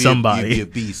 you'd be somebody.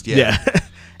 You'd be a beast,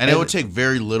 and it would take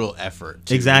very little effort,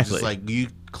 too. Exactly. It's like you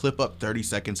clip up 30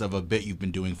 seconds of a bit you've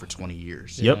been doing for 20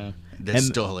 years. Yep. That's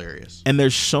still hilarious. And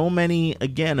there's so many,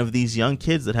 again, of these young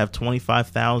kids that have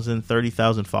 25,000,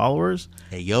 30,000 followers.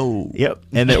 Hey, yo. Yep.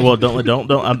 And well, don't.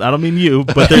 I don't mean you,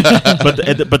 but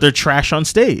they're trash on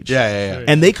stage. Yeah.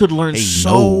 And they could learn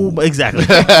exactly.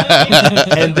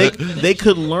 And they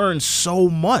could learn so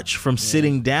much from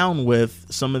sitting down with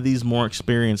some of these more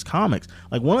experienced comics.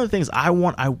 Like, one of the things I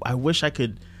wish I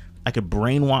could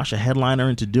brainwash a headliner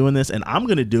into doing this, and I'm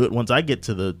going to do it once I get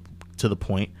to the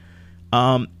point.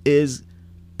 Is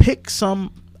pick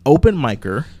some open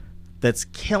micer that's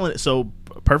killing it. So,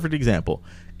 perfect example.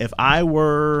 If I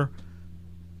were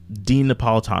Dean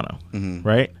Napolitano,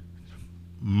 right?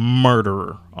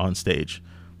 Murderer on stage.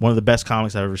 One of the best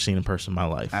comics I've ever seen in person in my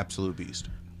life. Absolute beast.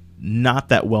 Not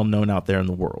that well known out there in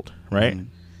the world, right?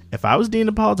 If I was Dean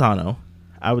Napolitano,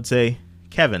 I would say,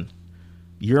 Kevin,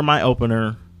 you're my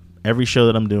opener every show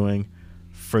that I'm doing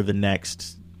for the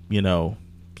next,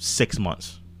 6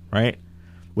 months, right?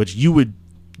 Which you would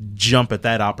jump at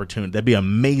that opportunity. That'd be an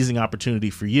amazing opportunity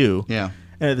for you. Yeah.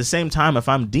 And at the same time, if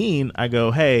I'm Dean, I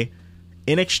go, hey,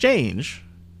 in exchange,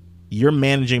 you're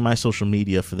managing my social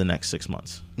media for the next 6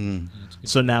 months.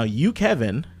 So now you,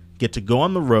 Kevin, get to go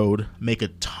on the road, make a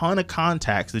ton of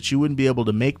contacts that you wouldn't be able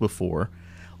to make before,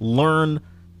 learn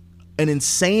an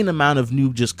insane amount of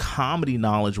new just comedy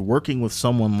knowledge working with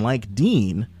someone like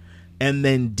Dean, and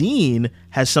then Dean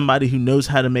has somebody who knows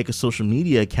how to make a social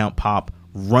media account pop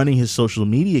running his social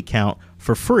media account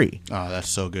for free. Oh, that's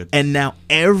so good. And now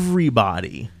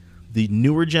everybody, the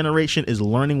newer generation, is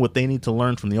learning what they need to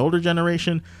learn from the older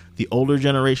generation. The older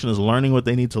generation is learning what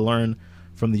they need to learn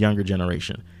from the younger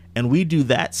generation. And we do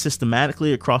that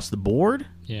systematically across the board.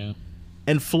 Yeah.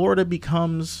 And Florida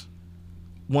becomes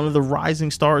one of the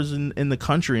rising stars in the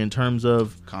country in terms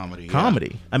of comedy.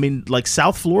 Yeah. I mean, like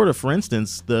South Florida, for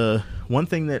instance, the one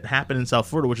thing that happened in South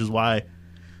Florida, which is why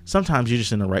sometimes you're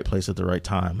just in the right place at the right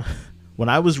time. When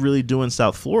I was really doing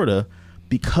South Florida,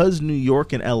 because New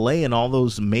York and LA and all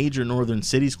those major northern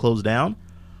cities closed down,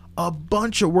 a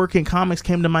bunch of working comics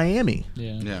came to Miami.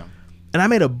 Yeah. And I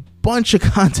made a bunch of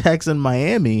contacts in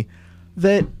Miami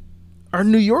that are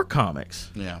New York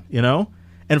comics. Yeah.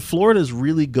 And Florida is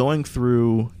really going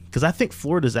through, because I think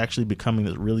Florida is actually becoming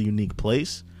this really unique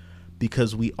place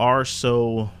because we're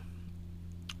so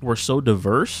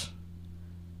diverse,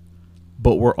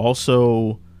 but we're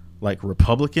also like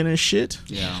Republican and shit.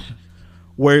 Yeah.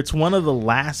 Where it's one of the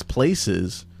last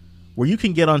places where you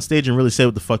can get on stage and really say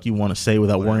what the fuck you want to say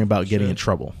without worrying about getting in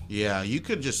trouble. Yeah, you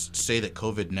could just say that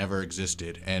COVID never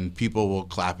existed and people will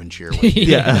clap and cheer.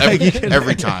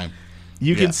 Every time.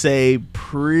 You can say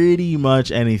pretty much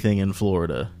anything in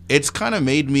Florida. It's kind of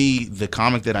made me the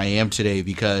comic that I am today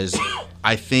because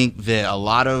I think that a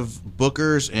lot of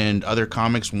bookers and other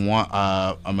comics want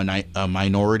a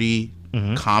minority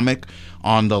comic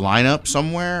on the lineup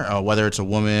somewhere, whether it's a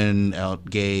woman,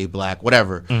 gay, black,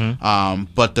 whatever.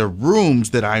 But the rooms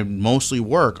that I mostly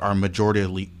work are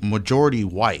majority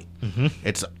white.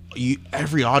 It's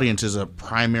every audience is a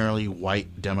primarily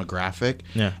white demographic,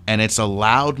 and it's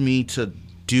allowed me to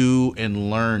do and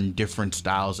learn different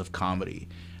styles of comedy.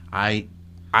 I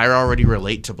already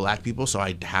relate to black people, so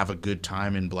I have a good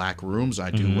time in black rooms.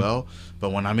 I do well.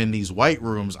 But when I'm in these white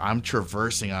rooms, I'm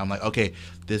traversing. I'm like, okay,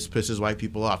 this pisses white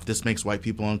people off. This makes white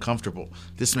people uncomfortable.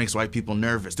 This makes white people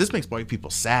nervous. This makes white people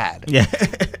sad. Yeah.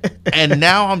 And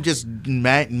now I'm just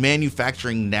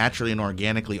manufacturing naturally and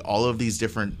organically all of these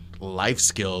different life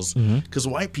skills because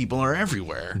white people are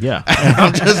everywhere. Yeah. And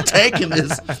I'm just taking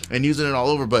this and using it all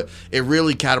over. But it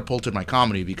really catapulted my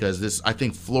comedy because I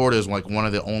think Florida is like one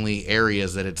of the only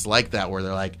areas that it's like that, where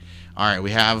they're like, all right,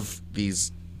 we have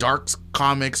these dark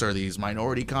comics or these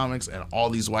minority comics and all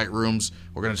these white rooms.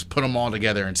 We're going to just put them all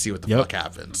together and see what the fuck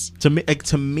happens.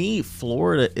 To me,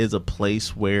 Florida is a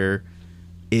place where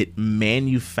it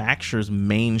manufactures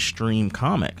mainstream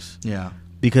comics. Yeah.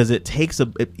 Because it takes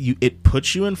it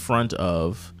puts you in front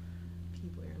of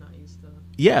people you're not used to.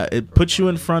 Yeah, it puts you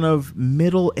in front of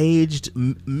middle-aged,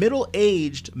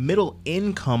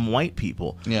 middle-income white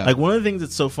people. Yeah. Like, one of the things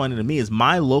that's so funny to me is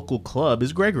my local club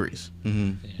is Gregory's.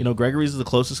 Gregory's is the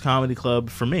closest comedy club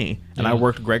for me, and I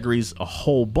worked Gregory's a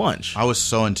whole bunch. I was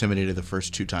so intimidated the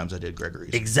first 2 times I did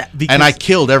Gregory's. Exactly. And I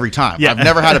killed every time. Yeah. I've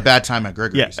never had a bad time at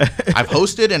Gregory's. Yeah. I've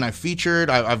hosted and I've featured.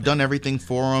 I've done everything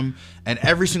for them. And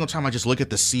every single time I just look at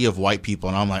the sea of white people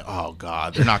and I'm like, oh,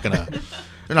 God, they're not going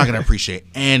to appreciate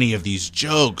any of these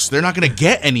jokes. They're not going to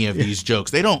get any of these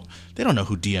jokes. They don't know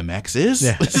who DMX is.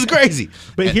 Yeah. This is crazy.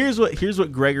 But here's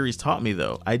what Gregory's taught me,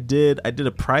 though. I did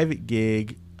a private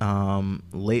gig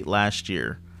late last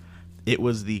year. It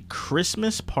was the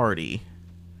Christmas party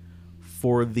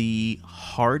for the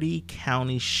Hardy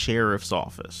County Sheriff's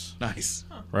Office. Nice.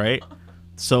 Right?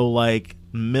 So, like,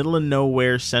 middle of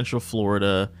nowhere, Central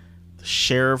Florida, the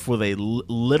sheriff with a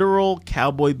literal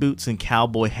cowboy boots and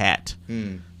cowboy hat.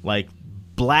 Like,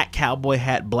 black cowboy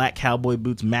hat, black cowboy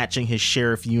boots matching his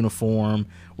sheriff uniform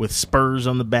with spurs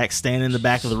on the back, standing in the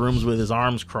back of the rooms with his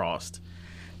arms crossed.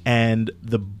 And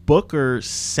the booker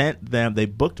sent them, they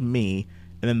booked me,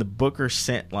 and then the booker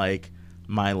sent, like,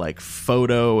 my, like,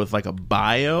 photo with, like, a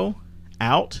bio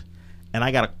out, and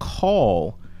I got a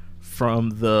call from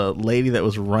the lady that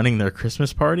was running their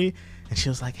Christmas party, and she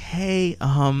was like, hey,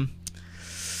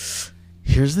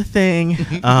 here's the thing.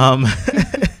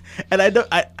 And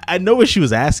I know what she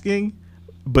was asking,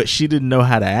 but she didn't know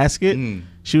how to ask it.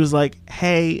 She was like,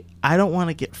 hey, I don't want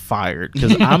to get fired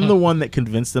because I'm the one that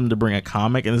convinced them to bring a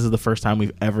comic, and this is the first time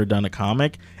we've ever done a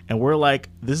comic, and we're like,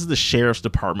 this is the sheriff's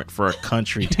department for a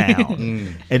country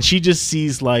town. And she just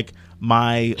sees like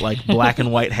my like black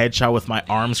and white headshot with my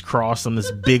arms crossed and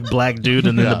this big black dude,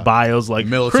 and then the bio's like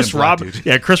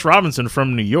Chris Robinson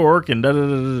from New York and da da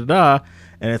da da da.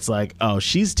 And it's like, oh,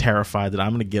 she's terrified that I'm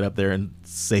going to get up there and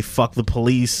say fuck the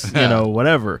police, you know,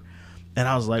 whatever. And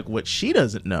I was like, what she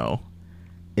doesn't know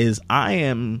is I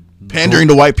am pandering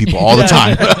to white people all the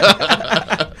time.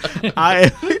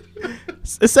 I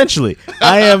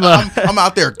am. I'm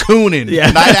out there cooning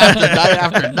night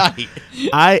after night.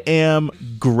 I am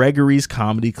Gregory's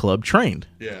Comedy Club trained.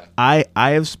 Yeah. I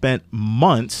have spent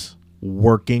months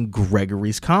working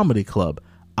Gregory's Comedy Club.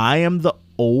 I am the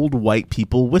old white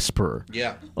people whisperer.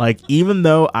 Yeah. Like, even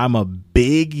though I'm a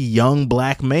big young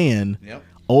black man,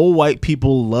 old white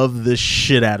people love the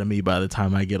shit out of me by the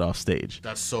time I get off stage.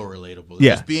 That's so relatable.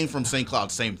 Yeah. Just being from St.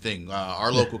 Cloud, same thing.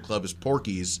 Our local club is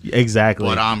Porky's. Exactly.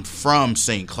 But I'm from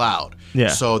St. Cloud. Yeah.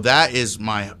 So that is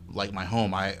my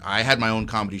home. I had my own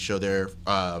comedy show there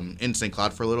in St.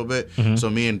 Cloud for a little bit. Mm-hmm. So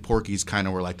me and Porky's kind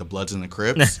of were like the Bloods and the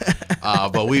Crips.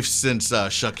 But we've since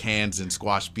shook hands and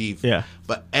squashed beef. Yeah.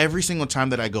 But every single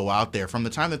time that I go out there, from the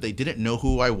time that they didn't know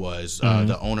who I was,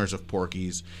 the owners of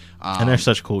Porky's. And they're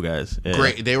such cool guys. Yeah.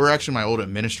 Great. They were actually my old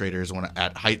administrators in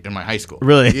my high school.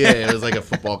 Really? Yeah, it was like a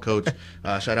football coach.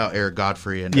 Shout out Eric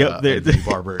Godfrey and Vinny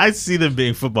Barber. I see them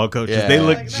being football coaches. Yeah. They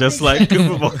look just like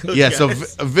football coaches. Yeah, so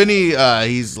Vinny,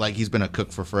 he's been a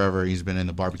cook for forever. He's been in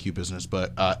the barbecue business,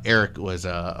 but Eric was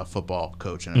a football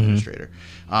coach and administrator.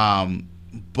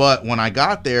 But when I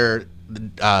got there,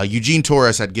 Eugene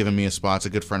Torres had given me a spot. It's a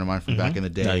good friend of mine from back in the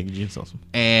day. Yeah, Eugene's awesome.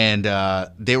 And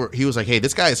he was like, hey,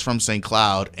 this guy is from St.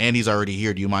 Cloud and he's already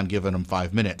here. Do you mind giving him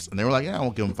 5 minutes? And they were like, yeah, I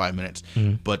won't give him 5 minutes.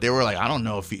 But they were like, I don't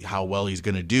know how well he's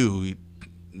going to do.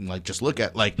 Like, just look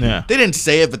at, like, they didn't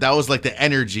say it, but that was like the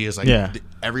energy. Is like,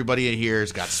 everybody in here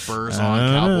has got Spurs on,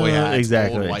 cowboy hats,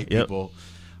 old white people.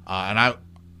 And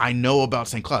I know about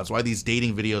St. Cloud. That's why these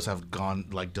dating videos have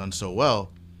done so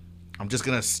well. I'm just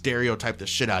going to stereotype the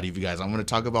shit out of you guys. I'm going to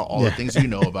talk about all the things you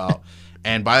know about.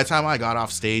 And by the time I got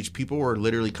off stage, people were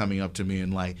literally coming up to me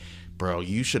and like, bro,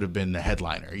 you should have been the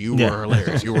headliner. You were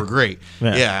hilarious. You were great.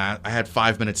 I had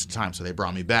 5 minutes of time, so they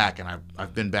brought me back. And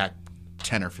I've been back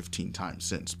 10 or 15 times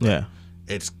since. But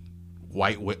it's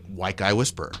white guy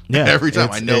whisperer. Yeah, every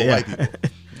time I know white people.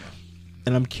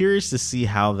 And I'm curious to see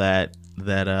how that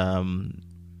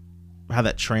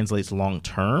translates long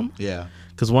term. Yeah.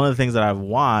 Because one of the things that I've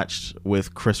watched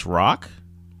with Chris Rock,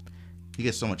 he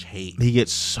gets so much hate. He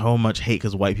gets so much hate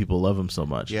because white people love him so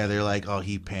much. Yeah, they're like, oh,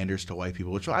 he panders to white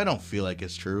people, which I don't feel like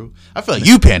is true. I feel like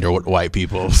you pander to white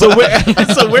people. So where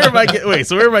am I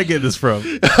getting this from?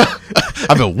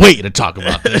 I've been waiting to talk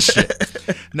about this shit.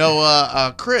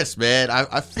 No, Chris, man,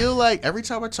 I feel like every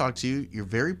time I talk to you, you're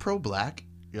very pro-black.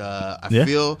 I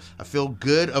feel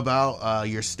good about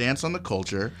your stance on the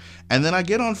culture, and then I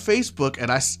get on Facebook and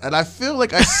I feel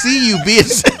like I see you being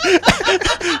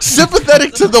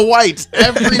sympathetic to the whites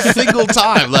every single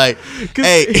time. Like,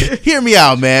 hey, hear me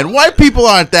out, man. White people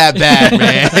aren't that bad,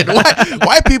 man.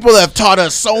 White people have taught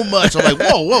us so much. I'm like,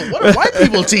 whoa, what are white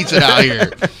people teaching out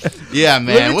here? Yeah,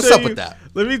 man. What's up with that?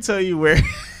 Let me tell you where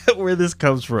this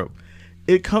comes from.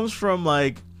 It comes from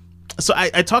like. So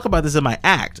I talk about this in my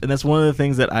act, and that's one of the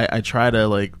things that I try to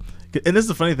like. And this is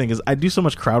the funny thing is I do so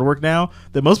much crowd work now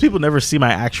that most people never see my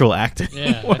actual acting.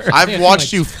 Yeah, I've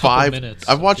watched you 5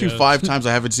 times.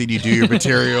 I haven't seen you do your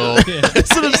material.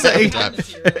 That's what I'm saying.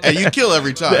 And you kill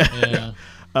every time. Yeah.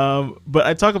 But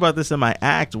I talk about this in my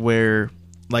act where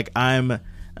like I'm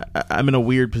in a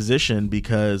weird position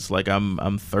because like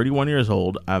I'm 31 years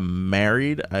old. I'm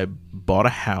married. I bought a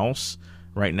house.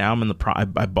 Right now, I'm in I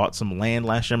bought some land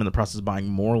last year. I'm in the process of buying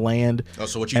more land. Oh,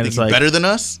 so what you think you're better than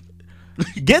us?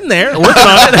 Getting there, working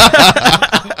on it.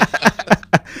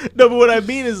 No, but what I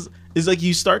mean is like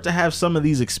you start to have some of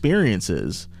these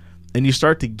experiences, and you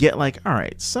start to get like, all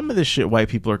right, some of this shit white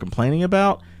people are complaining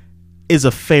about is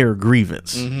a fair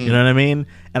grievance. Mm-hmm. You know what I mean?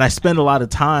 And I spend a lot of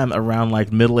time around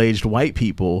like middle-aged white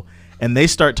people, and they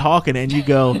start talking, and you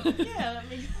go.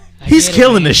 He's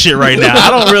killing this shit right now.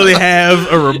 I don't really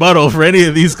have a rebuttal for any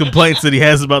of these complaints that he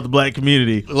has about the black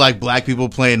community. Like black people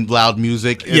playing loud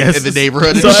music in the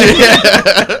neighborhood and shit.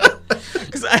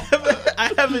 Because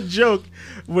I have a joke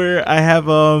where I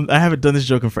haven't done this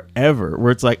joke in forever,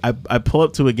 where it's like I pull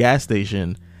up to a gas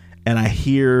station and I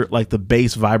hear like the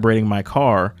bass vibrating my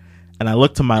car, and I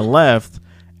look to my left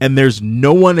and there's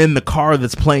no one in the car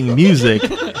that's playing music,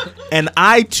 and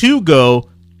I too go,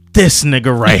 this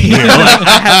nigga right here. Like,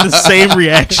 I have the same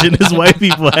reaction as white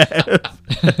people have.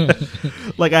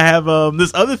 Like I have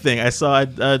this other thing I saw. I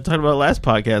talked about last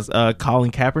podcast.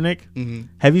 Colin Kaepernick. Mm-hmm.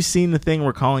 Have you seen the thing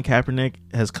where Colin Kaepernick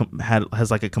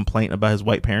has like a complaint about his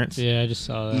white parents? Yeah, I just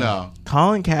saw that. No.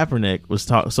 Colin Kaepernick was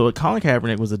Colin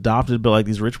Kaepernick was adopted by like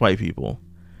these rich white people,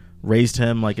 raised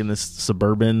him like in this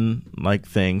suburban like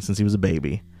thing since he was a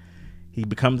baby. He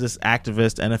becomes this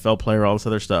activist, NFL player, all this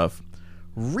other stuff.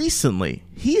 Recently,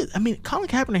 Colin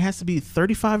Kaepernick has to be a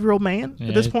 35-year-old man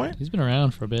at this point. He's been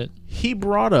around for a bit. He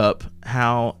brought up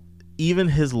how even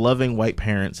his loving white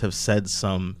parents have said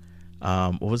some,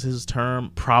 what was his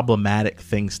term? Problematic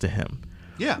things to him.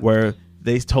 Yeah. Where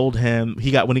they told him when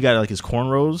he got like his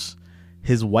cornrows,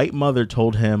 his white mother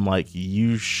told him like,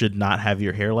 you should not have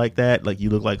your hair like that. Like you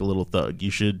look like a little thug.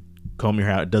 You should comb your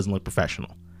hair out. It doesn't look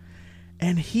professional.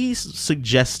 And he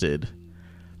suggested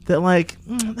that like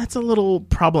that's a little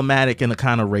problematic and a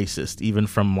kind of racist, even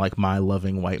from like my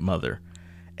loving white mother.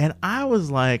 And I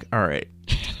was like, all right,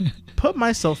 put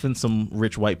myself in some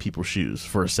rich white people's shoes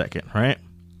for a second, right?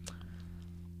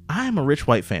 I am a rich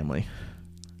white family.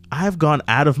 I've gone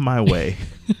out of my way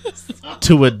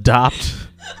to adopt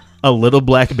a little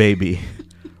black baby,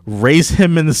 raise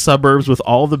him in the suburbs with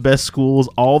all the best schools,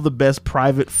 all the best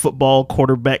private football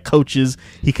quarterback coaches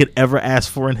he could ever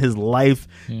ask for in his life,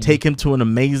 take him to an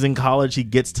amazing college. He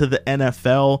gets to the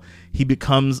NFL. He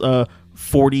becomes a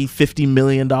 $40-50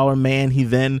 million man. He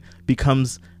then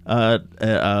becomes what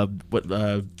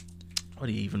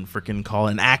do you even freaking call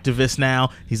it? An activist now.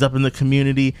 He's up in the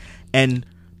community. And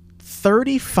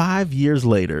 35 years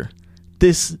later,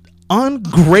 this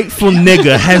ungrateful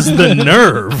nigga has the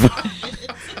nerve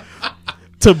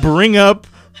to bring up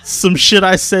some shit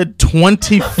I said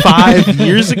 25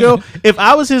 years ago. If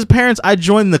I was his parents, I'd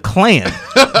join the Klan,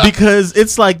 because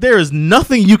it's like there is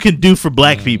nothing you can do for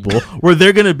black people where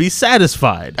they're going to be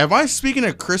satisfied. Am I speaking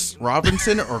of Chris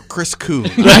Robinson or Chris Coon? I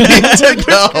need to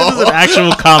know. This is an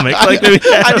actual comic.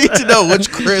 I need to know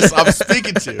which Chris I'm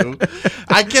speaking to.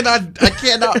 I cannot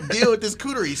deal with this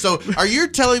coonery. So are you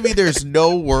telling me there's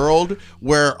no world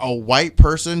where a white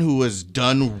person who has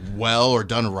done well or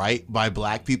done right by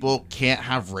black people can't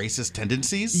have racist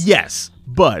tendencies? Yes,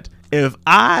 but if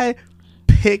I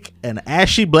pick an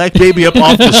ashy black baby up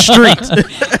off the street,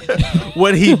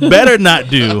 what he better not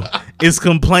do is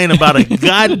complain about a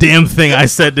goddamn thing I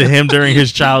said to him during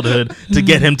his childhood to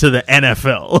get him to the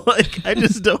NFL. Like, I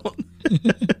just don't.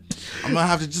 I'm gonna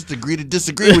have to just agree to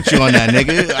disagree with you on that,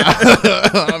 nigga.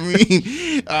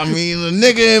 I mean, the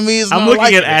nigga in me is. I'm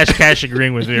looking at Ash Cash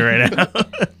agreeing with me right now.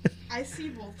 I see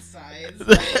both sides.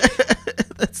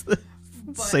 That's the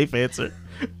safe answer.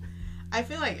 I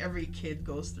feel like every kid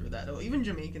goes through that though. Even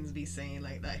Jamaicans be saying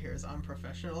like that hair is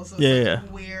unprofessional. So it's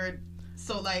like weird.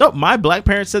 So like, no, my black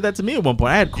parents said that to me at one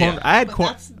point. I had corn.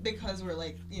 That's because we're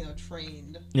like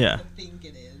trained. Yeah. To think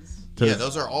it is. Yeah,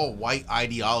 those are all white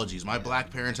ideologies. My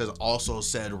black parents has also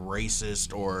said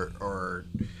racist or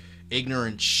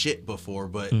ignorant shit before,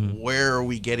 but where are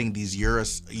we getting these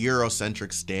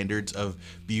Eurocentric standards of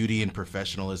beauty and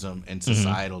professionalism and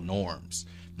societal norms?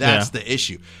 That's the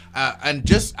issue. And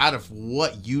just out of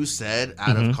what you said,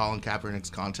 out of Colin Kaepernick's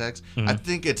context, I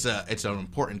think it's an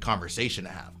important conversation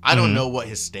to have. I don't know what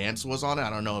his stance was on it.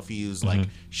 I don't know if he was like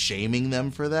shaming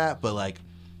them for that, but like,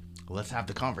 let's have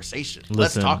the conversation.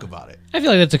 Let's talk about it. I feel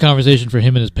like that's a conversation for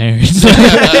him and his parents.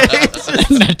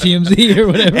 Not TMZ or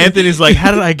whatever. Anthony's like,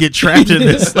 how did I get trapped in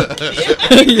this? What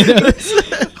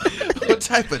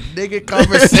type of nigga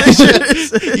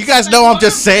conversation? You guys know I'm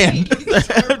just saying.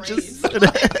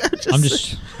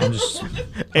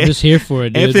 I'm just here for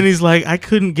it, dude. Anthony's like, I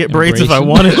couldn't get braids if I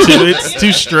wanted to. It's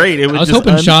too straight. It I was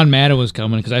hoping Sean Madden was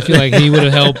coming because I feel like he would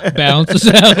have helped balance us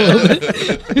out a little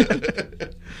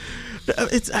bit.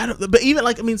 But even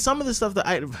like, I mean, some of the stuff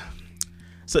that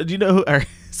so do you know who?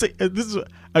 This is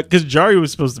because Jari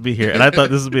was supposed to be here, and I thought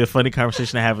this would be a funny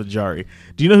conversation to have with Jari.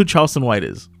 Do you know who Charleston White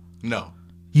is? No.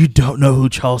 You don't know who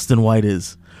Charleston White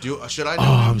is? Should I know?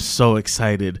 Oh, I'm so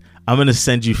excited. I'm gonna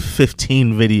send you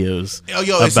 15 videos.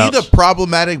 Is he the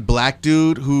problematic black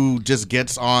dude who just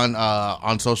gets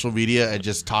on social media and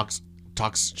just talks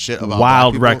shit about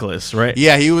wild, reckless, right?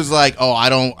 Yeah, he was like, "Oh, I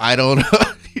don't."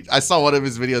 I saw one of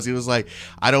his videos. He was like,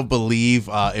 "I don't believe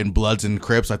in Bloods and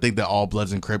Crips. I think that all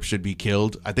Bloods and Crips should be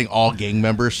killed. I think all gang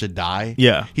members should die."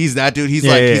 Yeah, he's that dude. He's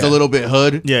he's a little bit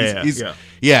hood. Yeah,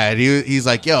 and he's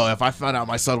like, "Yo, if I found out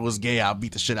my son was gay, I'll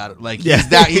beat the shit out of him." Like, he's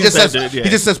that. He just says he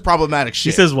just says problematic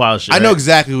shit. He says wild shit. I know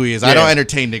exactly who he is. I don't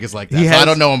entertain niggas like that. So I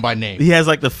don't know him by name. He has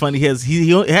like the funny. He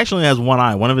actually has one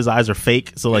eye. One of his eyes are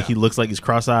fake, so like he looks like he's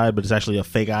cross-eyed, but it's actually a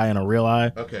fake eye and a real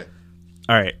eye. Okay.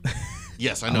 All right.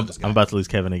 Yes, I know this guy. I'm about to lose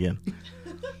Kevin again.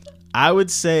 I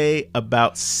would say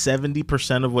about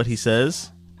 70% of what he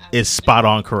says is spot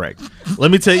on correct.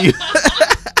 Let me tell you.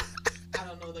 I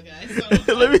don't know the guy.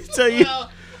 So let me tell you.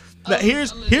 Now,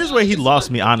 here's where he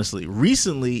lost me, honestly.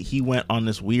 Recently, he went on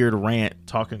this weird rant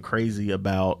talking crazy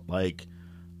about like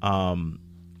Math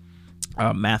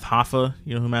Hoffa.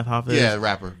 You know who Math Hoffa is? Yeah,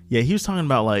 rapper. Yeah, he was talking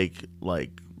about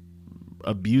like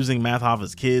abusing Math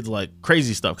Hoffa's kids, like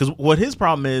crazy stuff. Because what his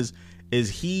problem is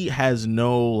he has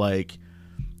no like.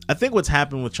 I think what's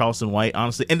happened with Charleston White,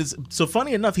 honestly, and it's so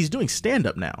funny enough, he's doing stand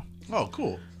up now. Oh,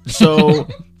 cool. So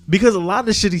because a lot of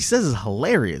the shit he says is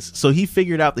hilarious, so he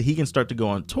figured out that he can start to go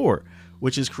on tour,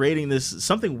 which is creating this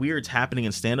something weird's happening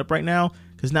in stand up right now.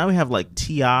 Because now we have like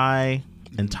T.I.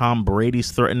 and Tom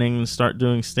Brady's threatening to start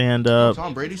doing stand up.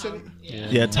 Tom Brady said it?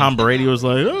 Yeah, Tom Brady was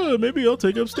like, "Oh, maybe I'll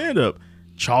take up stand up."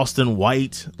 Charleston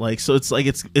White, like, so it's like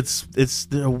it's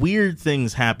there are weird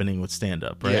things happening with stand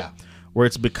up, right? Yeah. Where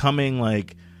it's becoming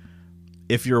like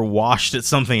if you're washed at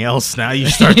something else, now you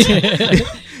start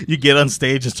to, you get on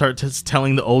stage and start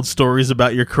telling the old stories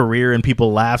about your career and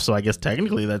people laugh. So I guess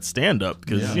technically that's stand up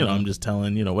because I'm just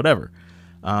telling whatever.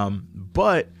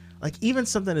 But like even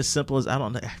something as simple as I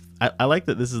like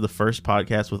that this is the first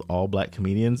podcast with all black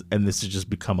comedians, and this has just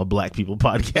become a black people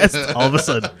podcast all of a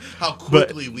sudden. How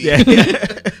quickly we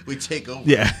take over.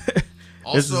 Yeah.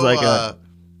 Also, this is like a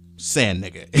sand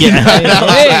nigga.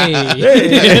 Yeah.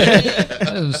 Hey.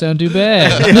 That doesn't sound too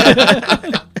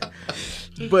bad.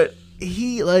 But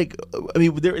he like, I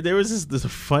mean, there was this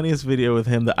funniest video with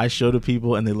him that I show to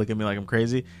people and they look at me like I'm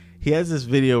crazy. He has this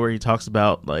video where he talks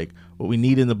about like what we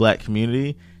need in the black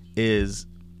community is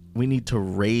we need to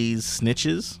raise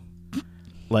snitches.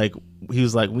 Like he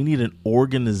was like, we need an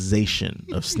organization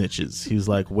of snitches. He was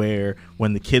like, where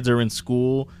when the kids are in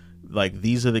school, like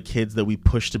these are the kids that we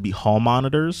push to be hall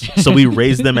monitors, so we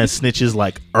raise them as snitches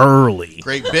like early.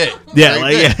 Great bit.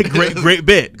 Yeah, great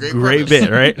bit. Great bit,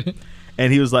 right?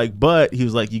 And he was like,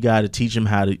 you got to teach them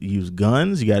how to use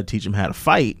guns. You got to teach them how to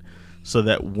fight, so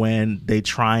that when they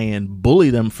try and bully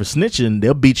them for snitching,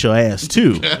 they'll beat your ass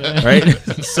too, right?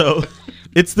 So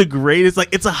it's the greatest.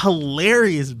 Like it's a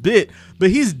hilarious bit, but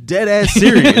he's dead ass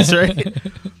serious, right?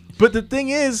 But the thing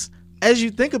is, as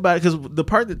you think about it, because the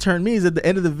part that turned me is at the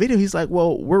end of the video, he's like,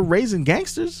 well, we're raising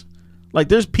gangsters. Like,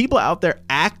 there's people out there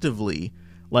actively,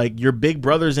 like, your big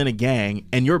brother's in a gang,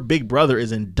 and your big brother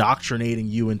is indoctrinating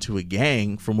you into a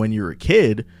gang from when you were a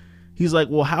kid. He's like,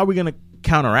 well, how are we going to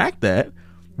counteract that?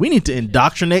 We need to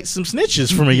indoctrinate some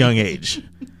snitches from a young age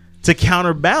to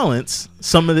counterbalance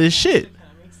some of this shit.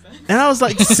 And I was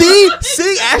like, see,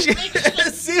 Ashley,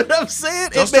 see what I'm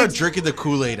saying? Don't start drinking the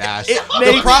Kool-Aid, Ash.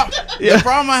 The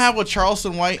problem I have with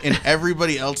Charleston White and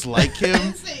everybody else like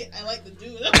him I like the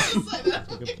dude.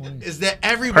 is that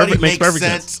everybody makes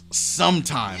sense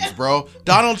sometimes, bro.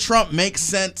 Donald Trump makes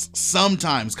sense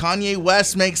sometimes. Kanye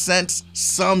West makes sense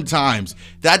sometimes.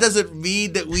 That doesn't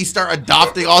mean that we start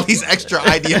adopting all these extra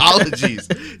ideologies.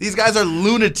 These guys are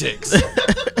lunatics.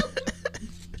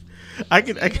 I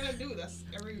can do that's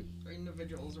every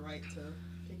individual's right to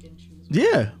pick and choose.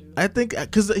 Yeah, I think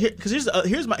because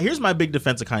here's my big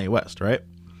defense of Kanye West, right?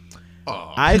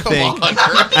 Oh, I think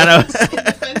I know.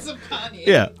 Defense of Kanye.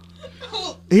 Yeah.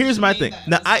 Here's my thing.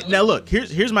 Now look.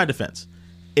 Here's my defense.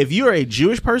 If you are a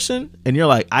Jewish person and you're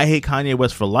like, I hate Kanye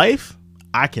West for life,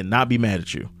 I cannot be mad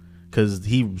at you because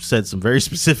he said some very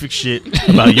specific shit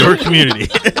about your community.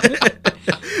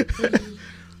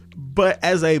 But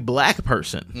as a black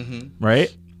person,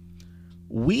 right,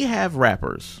 we have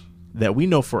rappers that we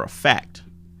know for a fact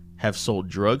have sold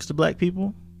drugs to black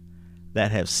people,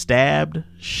 that have stabbed,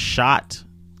 shot,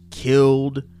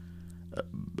 killed.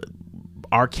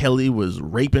 R. Kelly was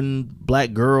raping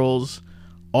black girls,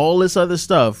 all this other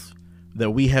stuff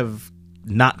that we have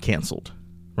not canceled,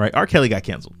 right? R. Kelly got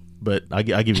canceled, but I'll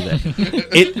give you that.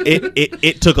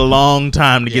 It took a long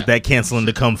time to get that canceling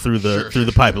to come through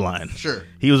the pipeline. Sure.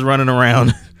 He was running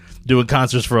around doing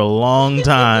concerts for a long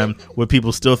time with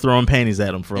people still throwing panties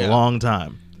at him for a long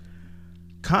time.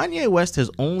 Kanye West has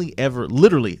only ever,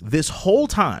 literally this whole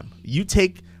time, you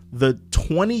take the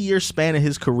 20-year span of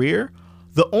his career,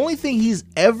 the only thing he's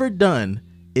ever done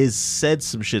is said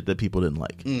some shit that people didn't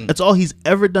like. That's all he's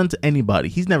ever done to anybody.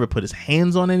 He's never put his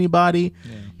hands on anybody.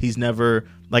 Yeah. He's never,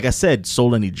 like I said,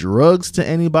 sold any drugs to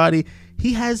anybody.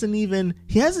 He hasn't even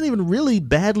really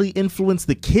badly influenced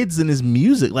the kids in his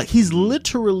music. Like he's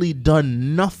literally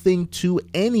done nothing to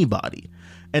anybody.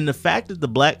 And the fact that the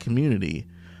black community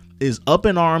is up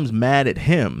in arms mad at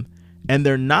him, and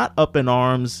they're not up in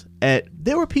arms at,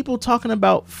 there were people talking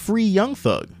about free Young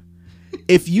Thug.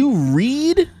 If you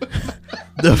read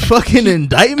the fucking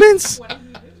indictments,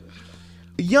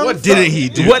 What didn't he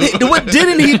do? What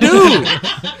didn't he do?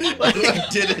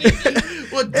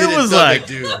 It was like,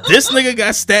 this nigga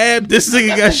got stabbed, this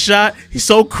nigga got shot. He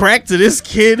sold crack to this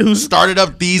kid who started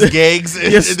up these gangs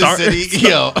in the city.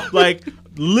 Yo, like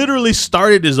literally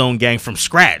started his own gang from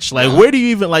scratch. Like, where do you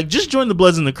even like? Just join the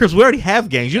Bloods and the Crips. We already have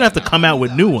gangs. You don't have to come out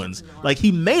with new ones. Like,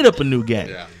 he made up a new gang.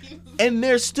 Yeah. And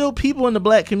there's still people in the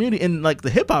black community and like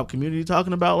the hip hop community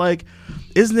talking about like,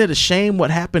 isn't it a shame what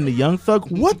happened to Young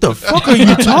Thug? What the fuck are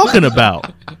you talking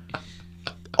about?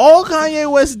 All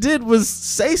Kanye West did was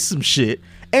say some shit,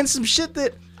 and some shit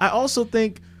that I also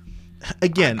think,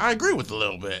 again, I agree with a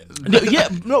little bit.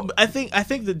 I think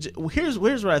that here's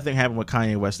what I think happened with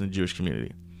Kanye West and the Jewish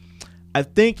community. I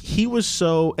think he was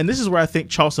so, and this is where I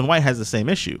think Charleston White has the same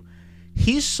issue.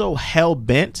 He's so hell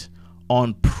bent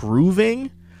on proving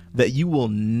that you will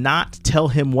not tell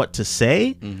him what to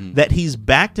say, that he's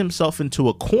backed himself into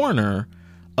a corner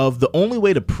of the only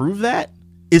way to prove that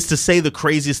is to say the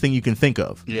craziest thing you can think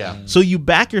of. Yeah. So you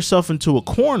back yourself into a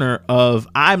corner of,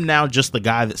 I'm now just the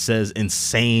guy that says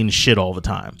insane shit all the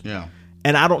time. Yeah.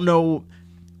 And I don't know,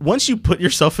 once you put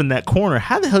yourself in that corner,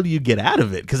 how the hell do you get out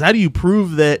of it? Because how do you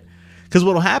prove that? Because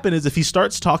what will happen is if he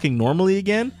starts talking normally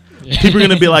again, people are going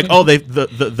to be like, oh,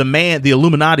 the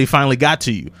Illuminati finally got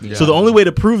to you. Yeah. So the only way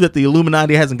to prove that the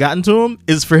Illuminati hasn't gotten to him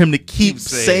is for him to keep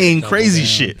saying crazy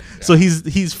shit. Yeah. So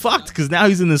he's fucked because now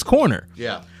he's in this corner.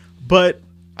 Yeah. But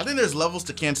I think there's levels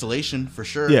to cancellation for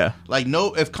sure. Yeah. Like,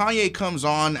 if Kanye comes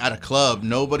on at a club,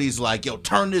 nobody's like, yo,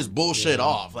 turn this bullshit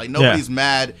off. Like, nobody's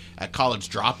mad at College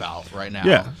Dropout right now.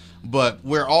 Yeah. But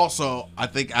we're also, I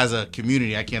think, as a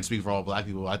community, I can't speak for all black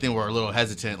people. I think we're a little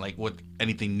hesitant, like with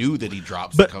anything new that he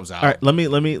drops that comes out. All right, let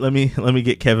me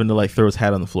get Kevin to like throw his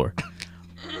hat on the floor.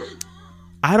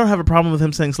 I don't have a problem with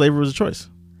him saying slavery was a choice.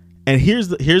 And here's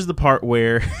the part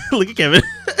where look at Kevin.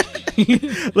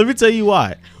 Let me tell you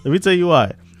why.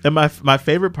 And my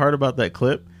favorite part about that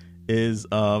clip is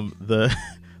the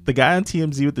guy on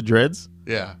TMZ with the dreads.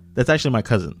 Yeah. That's actually my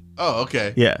cousin. Oh,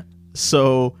 okay. Yeah.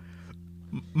 So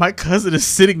my cousin is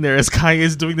sitting there as Kanye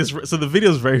is doing this. So the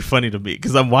video is very funny to me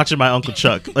because I'm watching my Uncle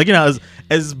Chuck. Like, you know,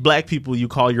 as black people, you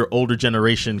call your older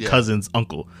generation cousins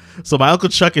uncle. So my Uncle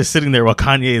Chuck is sitting there while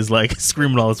Kanye is like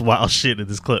screaming all this wild shit in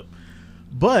this clip.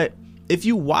 But if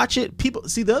you watch it, people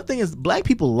see, the other thing is black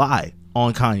people lie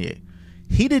on Kanye.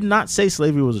 He did not say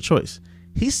slavery was a choice.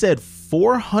 He said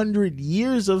 400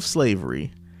 years of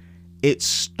slavery, it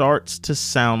starts to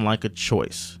sound like a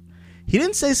choice. He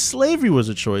didn't say slavery was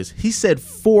a choice. He said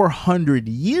 400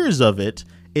 years of it,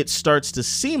 it starts to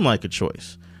seem like a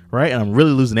choice, right? And I'm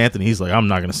really losing Anthony. He's like, I'm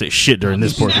not going to say shit during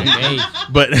this portion.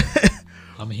 But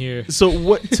I'm here. So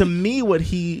what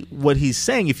he's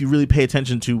saying, if you really pay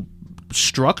attention to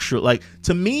structure, like,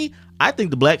 to me, I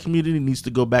think the black community needs to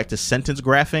go back to sentence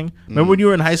graphing. Remember when you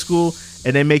were in high school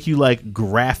and they make you like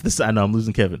graph this? I know I'm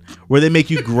losing Kevin. Where they make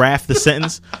you graph the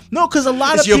sentence? No, because a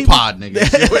lot of people. It's your pod, nigga.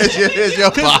 It's your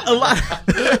pod.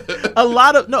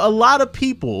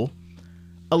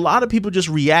 A lot of people just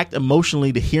react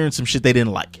emotionally to hearing some shit they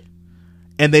didn't like,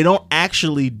 and they don't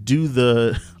actually do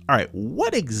the. All right,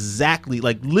 what exactly?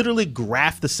 Like, literally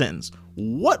graph the sentence.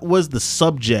 What was the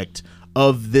subject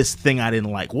of this thing I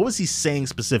didn't like? What was he saying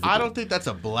specifically? I don't think that's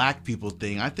a black people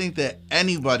thing. I think that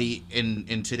anybody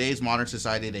in today's modern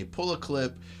society, they pull a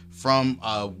clip from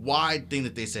a wide thing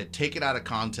that they said, take it out of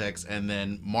context, and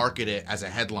then market it as a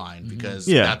headline because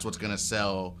that's what's going to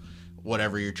sell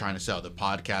whatever you're trying to sell, the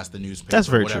podcast, the newspaper, that's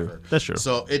very whatever. True. That's true.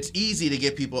 So it's easy to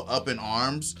get people up in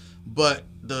arms, but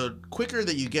the quicker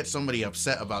that you get somebody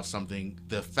upset about something,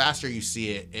 the faster you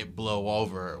see it blow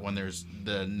over when there's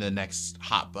the next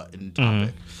hot button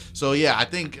topic. So yeah, I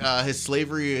think his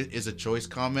slavery is a choice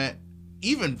comment.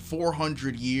 Even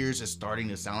 400 years is starting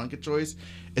to sound like a choice.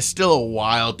 It's still a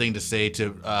wild thing to say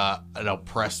to an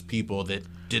oppressed people that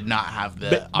did not have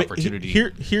the opportunity.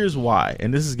 Here's why,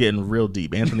 and this is getting real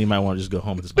deep. Anthony might want to just go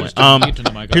home at this point.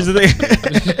 Here's the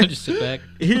thing. Just sit back.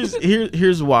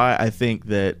 Here's why I think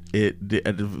that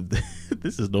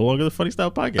this is no longer the Funny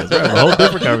Style Podcast. We're having a whole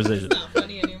different conversation. It's not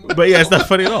funny anymore. But yeah, it's not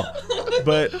funny at all.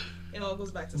 But it all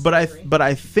goes back to slavery. But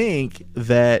I think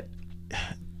that,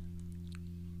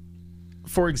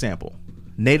 for example,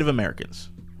 Native Americans,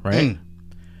 right?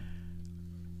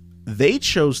 They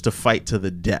chose to fight to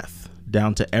the death,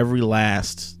 down to every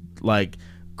last, like,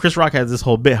 Chris Rock has this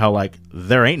whole bit how, like,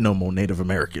 there ain't no more Native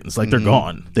Americans. Like, they're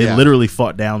gone. They literally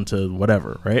fought down to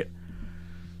whatever, right?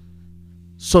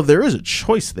 So there is a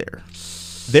choice there.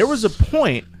 There was a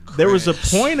point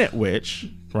at which,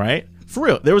 right? For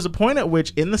real, there was a point at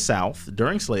which in the South,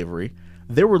 during slavery,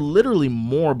 there were literally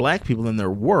more black people than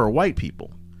there were white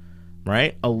people,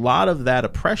 right? A lot of that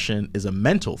oppression is a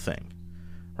mental thing.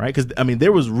 right? Because I mean,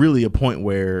 there was really a point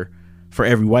where for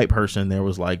every white person there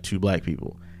was like 2 black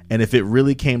people, and if it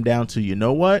really came down to, you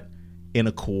know what, in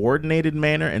a coordinated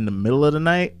manner in the middle of the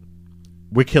night,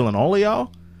 we're killing all of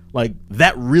y'all. Like,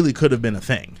 that really could have been a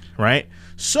thing, right?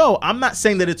 So I'm not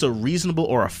saying that it's a reasonable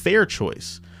or a fair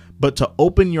choice, but to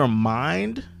open your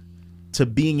mind to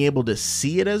being able to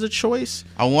see it as a choice.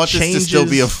 I want this to still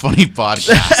be a funny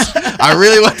podcast. I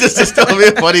really want this to still be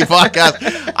a funny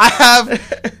podcast. I have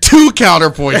 2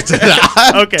 counterpoints to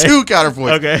that. Okay. 2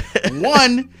 counterpoints. Okay.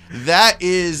 One, that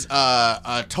is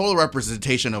a total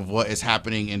representation of what is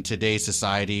happening in today's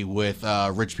society with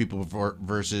rich people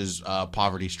versus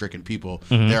poverty-stricken people.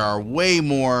 Mm-hmm. There are way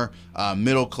more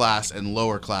middle class and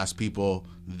lower class people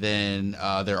than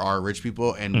there are rich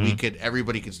people, and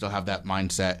everybody could still have that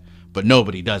mindset. But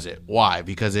nobody does it. Why?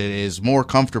 Because it is more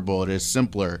comfortable. It is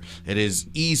simpler. It is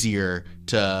easier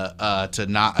to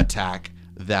not attack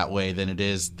that way than it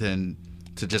is to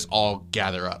just all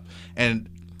gather up. And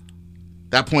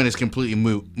that point is completely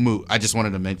moot. I just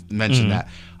wanted to mention that.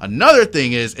 Another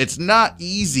thing is, it's not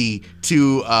easy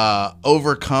to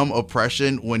overcome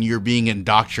oppression when you're being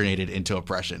indoctrinated into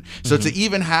oppression. So to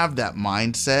even have that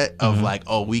mindset of like,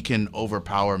 oh, we can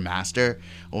overpower master,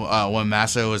 when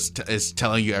master is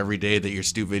telling you every day that your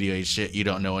stupid video is shit, you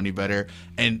don't know any better.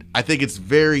 And I think it's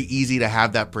very easy to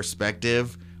have that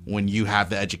perspective when you have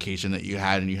the education that you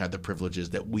had and you have the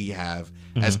privileges that we have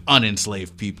as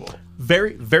unenslaved people.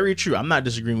 Very, very true. I'm not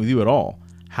disagreeing with you at all.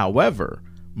 However,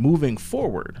 moving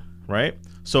forward, right?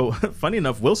 So, funny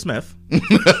enough, Will Smith,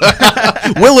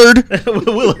 Willard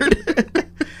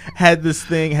has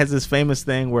this famous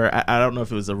thing where I don't know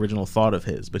if it was the original thought of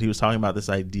his, but he was talking about this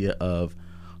idea of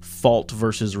fault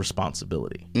versus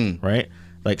responsibility, right?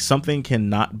 Like, something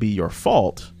cannot be your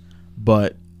fault,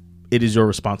 but it is your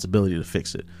responsibility to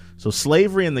fix it. So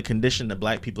slavery and the condition that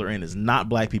black people are in is not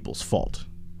black people's fault,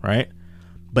 right?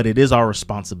 But it is our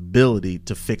responsibility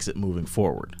to fix it moving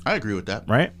forward. I agree with that.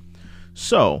 Right?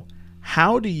 So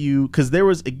how do you, because there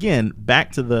was, again,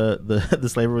 back to the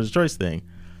slavery was a choice thing,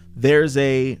 there's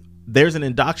an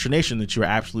indoctrination that you're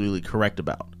absolutely correct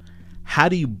about. How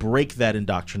do you break that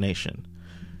indoctrination?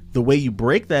 The way you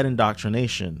break that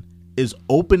indoctrination is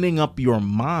opening up your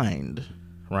mind,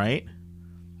 right,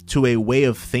 to a way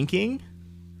of thinking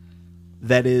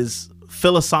that is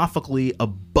philosophically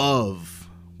above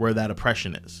where that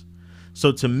oppression is.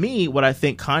 So to me, what I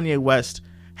think Kanye West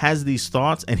has these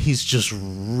thoughts, and he's just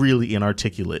really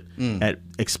inarticulate at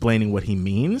explaining what he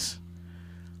means.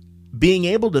 Being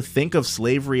able to think of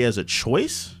slavery as a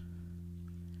choice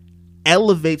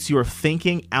elevates your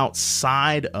thinking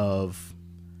outside of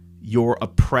your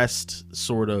oppressed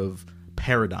sort of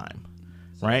paradigm.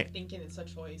 So right? Thinking it's a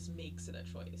choice makes it a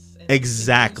choice. And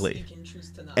exactly.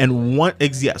 And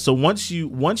so once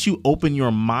you open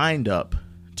your mind up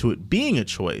to it being a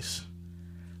choice,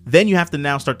 then you have to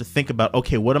now start to think about,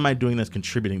 okay, what am I doing that's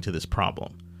contributing to this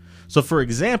problem? So for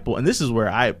example, and this is where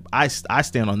I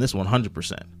stand on this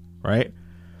 100%, right?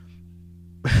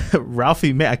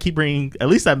 Ralphie May,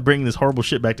 I'm bringing this horrible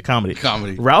shit back to comedy.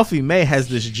 Ralphie May has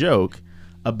this joke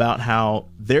about how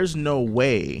there's no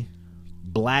way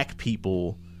black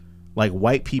people, like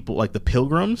white people, like the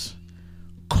Pilgrims,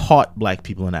 caught black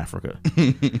people in Africa.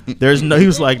 There's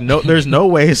no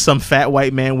way some fat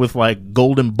white man with like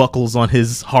golden buckles on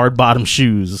his hard bottom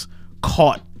shoes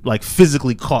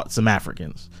physically caught some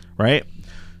Africans, right?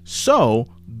 So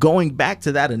going back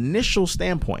to that initial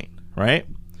standpoint, right?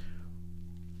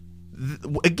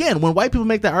 Again, when white people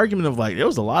make that argument of like, there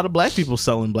was a lot of black people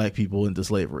selling black people into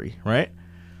slavery, right?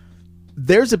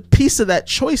 There's a piece of that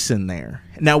choice in there.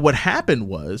 Now, what happened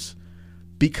was,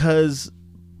 because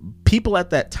people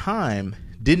at that time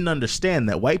didn't understand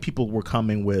that white people were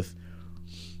coming with,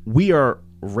 we are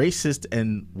racist,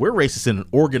 and we're racist in an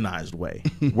organized way.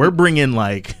 We're bringing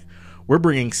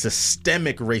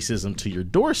systemic racism to your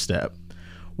doorstep.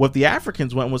 What the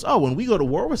Africans went was, when we go to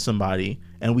war with somebody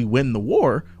and we win the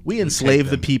war, we enslave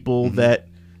the people that,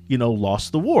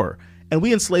 lost the war. And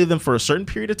we enslave them for a certain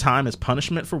period of time as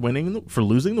punishment for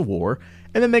losing the war,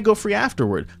 and then they go free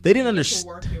afterward. They didn't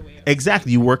understand.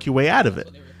 Exactly, you work your way out of it,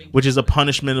 which is a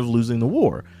punishment of losing the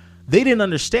war. They didn't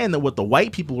understand that what the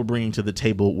white people were bringing to the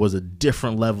table was a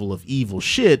different level of evil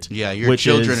shit. Yeah, your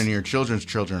children and your children's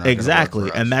children are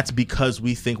exactly, and that's because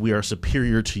we think we are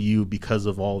superior to you because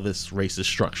of all this racist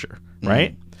structure,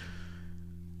 right?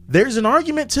 There's an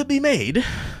argument to be made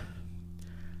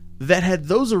that had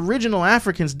those original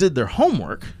Africans did their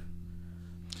homework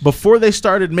before they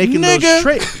started making those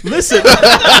trades. Listen.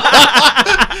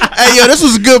 Hey, yo, this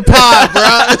was a good pod,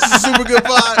 bro. This is a super good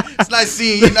pod. It's nice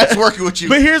seeing you. Nice working with you.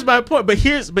 But here's my point. But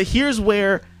here's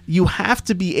where you have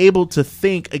to be able to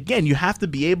think, again, you have to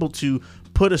be able to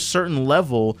put a certain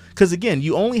level, because again,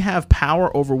 you only have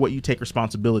power over what you take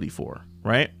responsibility for,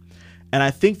 right? And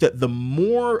I think that the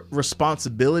more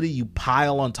responsibility you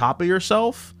pile on top of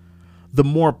yourself, the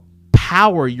more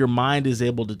power your mind is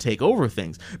able to take over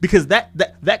things. Because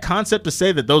that concept to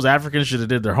say that those Africans should have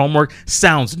did their homework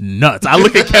sounds nuts. I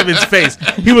look at Kevin's face.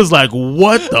 He was like,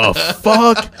 what the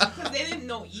fuck? Because they didn't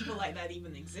know evil like that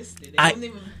even existed.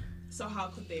 So how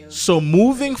could they have... So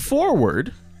moving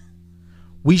forward,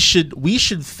 we should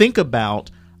think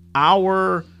about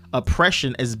our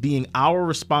oppression as being our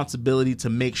responsibility to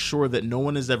make sure that no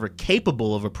one is ever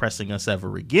capable of oppressing us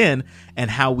ever again. And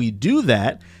how we do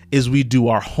that is we do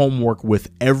our homework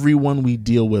with everyone we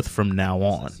deal with from now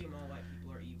on. Assume all white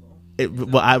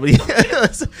people are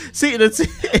evil. See, that's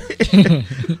And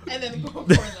then go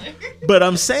for like... But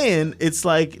I'm saying it's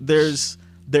like there's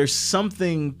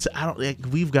something to,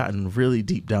 we've gotten really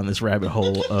deep down this rabbit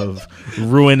hole of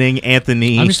ruining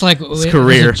Anthony's I'm just like,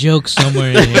 career. There's a joke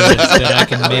somewhere in here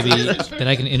that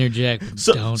I can interject.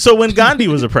 So when Gandhi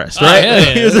was oppressed, right?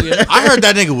 I heard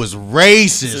that nigga was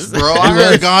racist, bro. I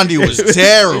heard Gandhi was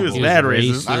terrible. He was mad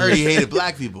racist. I heard he hated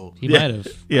black people. He might have.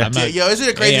 Yeah. Yo, isn't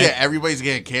it crazy that everybody's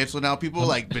getting canceled now? People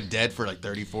like been dead for like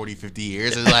 30, 40, 50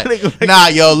 years. It's like, nah,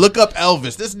 yo, look up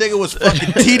Elvis. This nigga was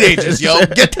fucking teenagers, yo.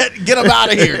 Get him out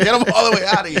of here. Get him all the way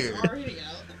out of here.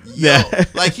 Yo,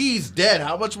 like he's dead.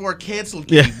 How much more canceled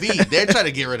can he be? They're trying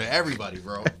to get rid of everybody,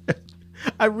 bro.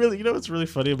 You know what's really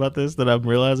funny about this that I'm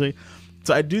realizing?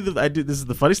 So I do this is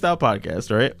the Funny Style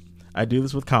podcast, right? I do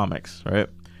this with comics, right?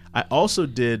 I also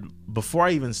did, before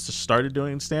I even started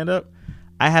doing stand up,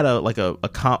 I had a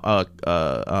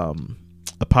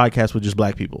podcast with just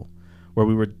black people where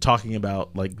we were talking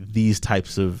about like these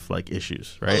types of like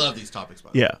issues, right? I love these topics,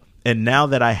 by the way. Yeah. And now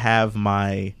that I have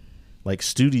my like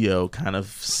studio kind of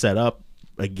set up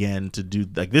again to do,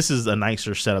 like, this is a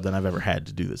nicer setup than I've ever had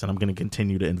to do this, and I'm going to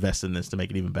continue to invest in this to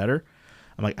make it even better.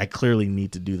 I'm like, I clearly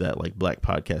need to do that like black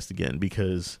podcast again,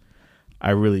 because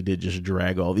I really did just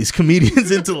drag all these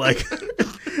comedians into like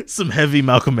some heavy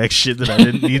Malcolm X shit that I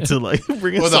didn't need to like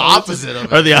bring. Or the opposite of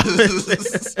it. Or the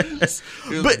opposite.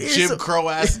 But Jim Crow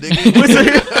ass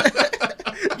nigga.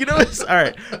 You know, all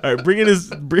right. Bringing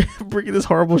this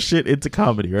horrible shit into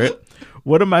comedy, right?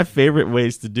 One of my favorite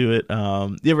ways to do it.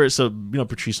 Patrice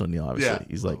O'Neal, obviously,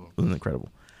 he's like incredible.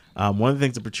 One of the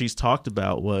things that Patrice talked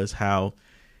about was how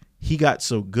he got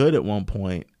so good at one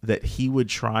point that he would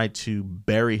try to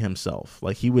bury himself.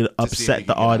 Like he would upset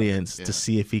the audience to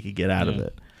see if he could get out of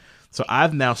it. So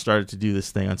I've now started to do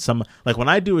this thing on some, like when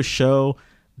I do a show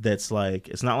that's like,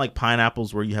 it's not like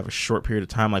Pineapples where you have a short period of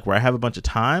time, like where I have a bunch of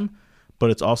time, but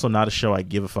it's also not a show I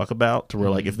give a fuck about, to where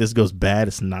like if this goes bad,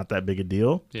 it's not that big a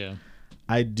deal. Yeah.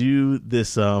 I do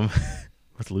this,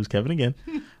 let's lose Kevin again.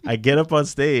 I get up on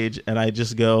stage and I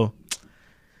just go,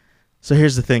 so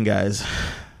here's the thing, guys.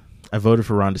 I voted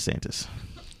for Ron DeSantis.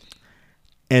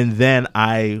 And then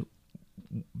I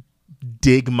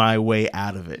dig my way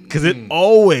out of it. Because it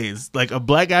always, like, a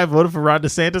black guy voted for Ron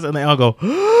DeSantis and they all go,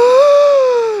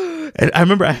 and I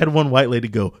remember I had one white lady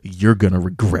go, you're going to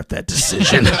regret that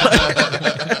decision.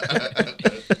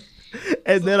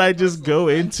 And then I just go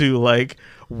into, like,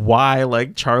 why,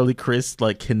 like, Charlie Crist,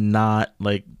 like, cannot,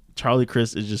 like, Charlie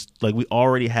Crist is just, like, we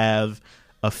already have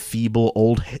a feeble,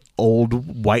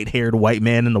 old white-haired white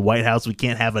man in the White House. We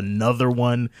can't have another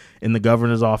one in the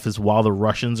governor's office while the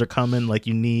Russians are coming. Like,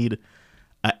 you need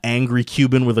an angry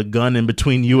Cuban with a gun in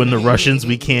between you and the Russians.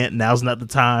 We can't. Now's not the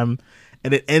time.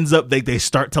 And it ends up they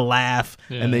start to laugh,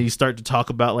 and then you start to talk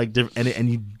about like different, and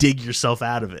you dig yourself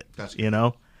out of it. That's you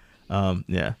know,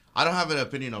 yeah. I don't have an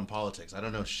opinion on politics. I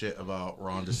don't know shit about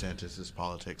Ron DeSantis'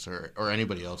 politics or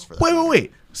anybody else for that.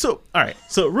 Wait. So all right.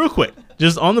 So real quick,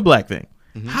 just on the black thing.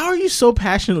 Mm-hmm. How are you so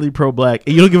passionately pro-black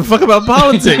and you don't give a fuck about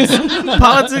politics?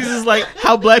 Politics is like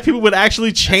how black people would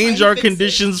actually change our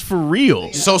conditions for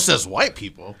real. So says white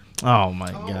people. Oh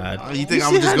my God! You think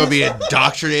I'm just gonna be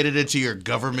indoctrinated into your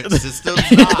government system?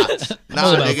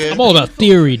 Nah, nigga. I'm all about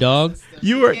theory, dog.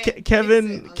 You are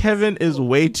Kevin is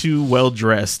way too well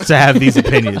dressed to have these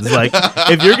opinions. Like,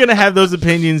 if you're gonna have those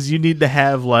opinions, you need to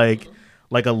have like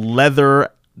a leather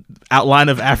outline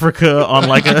of Africa on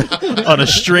like on a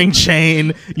string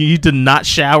chain. You need to not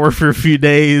shower for a few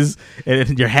days,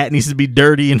 and your hat needs to be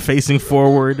dirty and facing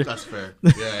forward. That's fair.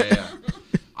 Yeah.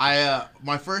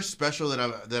 My first special that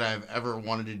I've ever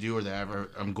wanted to do or that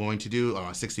I'm going to do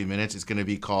 60 Minutes is going to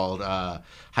be called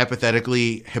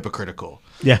Hypothetically Hypocritical.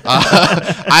 Yeah.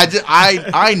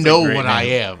 I know what I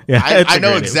am. Yeah, I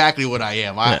know exactly what I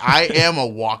am. I am a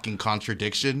walking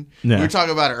contradiction. Yeah. We were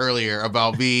talking about it earlier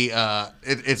about me.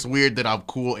 It's weird that I'm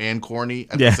cool and corny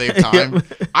at the same time.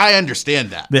 I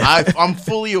understand that. Yeah. I'm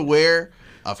fully aware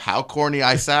of how corny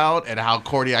I sound and how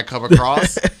corny I come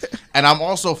across. And I'm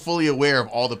also fully aware of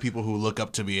all the people who look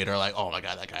up to me and are like, "Oh my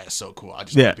god, that guy is so cool! I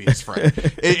just want to be his friend."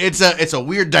 It's a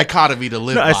weird dichotomy to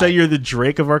live by. I say you're the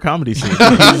Drake of our comedy scene.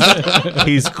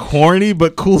 He's corny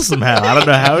but cool somehow. I don't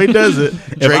know how he does it.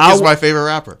 Drake is my favorite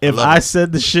rapper. If I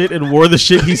said the shit and wore the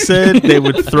shit he said, they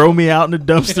would throw me out in a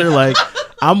dumpster. Like,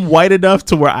 I'm white enough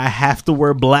to where I have to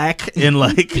wear black and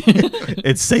like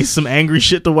and say some angry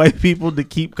shit to white people to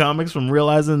keep comics from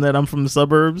realizing that I'm from the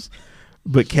suburbs.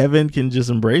 But Kevin can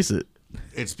just embrace it.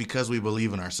 It's because we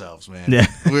believe in ourselves, man. Yeah.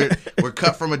 We're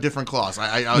cut from a different cloth.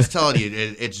 I was telling you,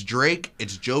 it's Drake,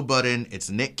 it's Joe Budden,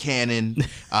 it's Nick Cannon,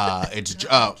 it's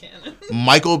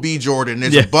Michael B. Jordan.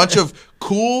 There's a bunch of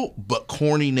cool but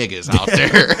corny niggas out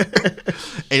there.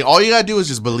 And all you gotta do is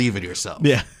just believe in yourself.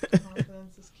 Yeah.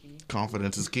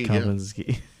 Confidence is key. Confidence is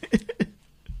key.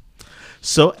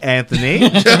 So,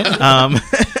 Anthony,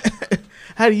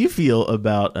 how do you feel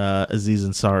about Aziz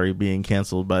Ansari being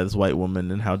canceled by this white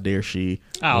woman, and how dare she?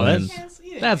 Oh,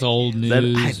 that's old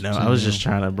news. I know. I was just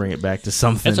trying to bring it back to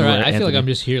something. That's all right. I feel like I'm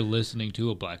just here listening to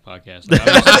a black podcast.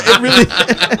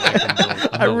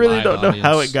 I really don't know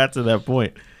how it got to that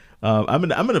point. I'm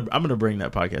gonna bring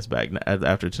that podcast back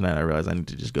after tonight. I realize I need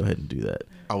to just go ahead and do that.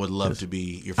 I would love to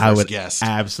be your first guest.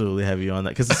 Absolutely have you on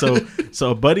that, because so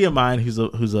a buddy of mine who's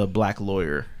a black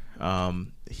lawyer.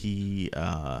 He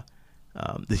was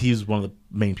one of the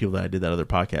main people that I did that other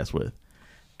podcast with,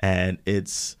 and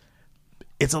it's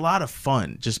a lot of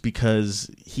fun just because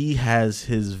he has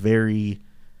he's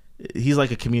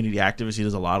like a community activist. He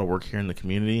does a lot of work here in the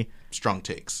community. Strong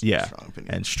takes. Yeah.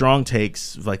 Strong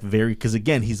takes, like because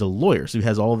again, he's a lawyer, so he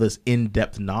has all this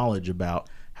in-depth knowledge about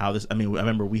how this, I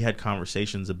remember we had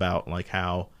conversations about like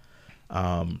how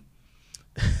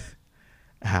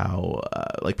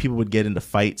like people would get into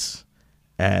fights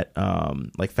at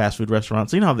like fast food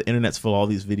restaurants. So you know how the internet's full of all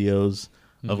these videos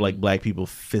of like black people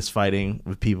fist fighting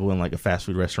with people in like a fast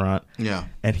food restaurant. Yeah.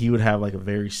 And he would have like a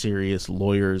very serious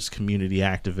lawyer's community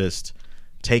activist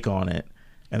take on it.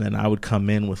 And then I would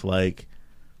come in with like,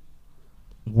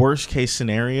 worst case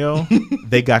scenario,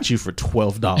 they got you for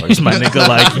 $12, my nigga.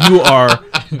 Like, you are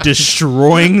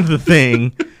destroying the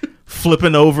thing,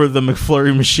 flipping over the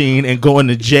McFlurry machine and going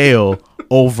to jail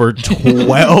over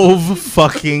 $12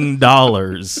 fucking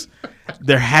dollars.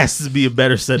 There has to be a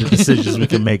better set of decisions we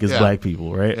can make as black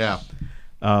people, right? Yeah.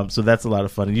 So that's a lot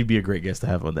of fun, and you'd be a great guest to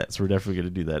have on that. So we're definitely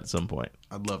going to do that at some point.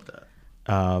 I'd love that.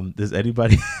 Does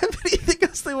anybody have anything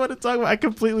else they want to talk about? I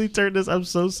completely turned this. I'm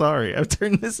so sorry. I've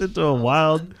turned this into a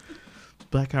wild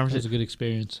black conversation. It was a good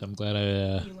experience. I'm glad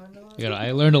I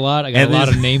learned a lot. I got a lot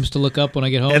of names to look up when I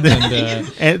get home. And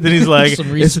Anthony's like,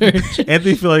 some research.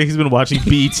 Anthony feel like he's been watching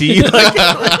BT,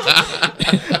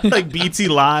 like BT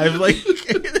Live, like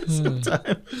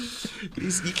sometime.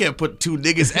 You can't put two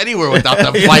niggas anywhere without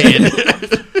them fighting.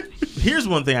 Here's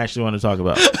one thing I actually want to talk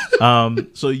about.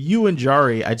 So you and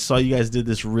Jari, I saw you guys did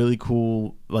this really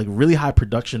cool, like really high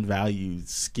production value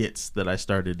skits that I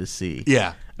started to see.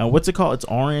 Yeah. What's it called? It's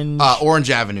Orange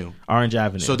Avenue. Orange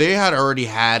Avenue. So they had already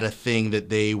had a thing that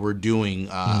they were doing,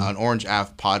 an Orange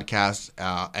Ave podcast,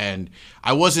 and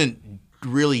I wasn't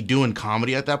really doing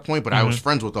comedy at that point, but I was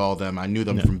friends with all of them. I knew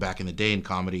them from back in the day in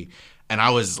comedy, and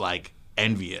I was like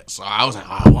envious. So I was like,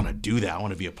 I want to do that. I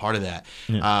want to be a part of that.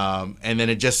 Yeah. And then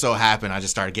it just so happened, I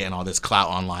just started getting all this clout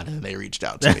online, and they reached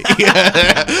out to me.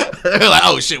 They're like,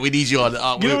 oh shit, we need you on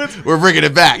the, we're bringing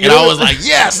it back. And I was like,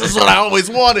 yes, that's what I always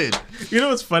wanted. You know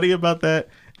what's funny about that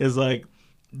is like,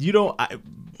 I don't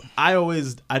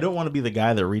want to be the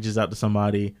guy that reaches out to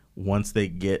somebody once they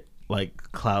get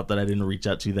like clout that I didn't reach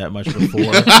out to that much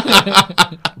before.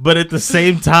 But at the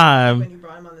same time, when you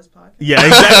brought him on this podcast. Yeah,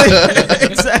 exactly.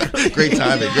 Exactly. Great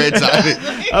timing.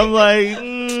 I'm like,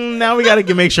 now we got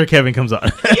to make sure Kevin comes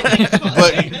on.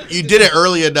 But you did it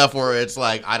early enough where it's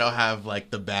like I don't have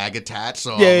like the bag attached.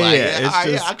 So yeah, I'm like,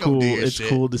 it's just cool. It's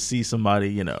cool to see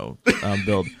somebody,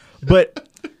 build. But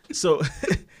so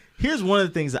here's one of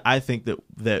the things that I think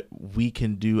that we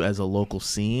can do as a local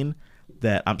scene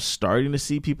that I'm starting to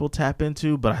see people tap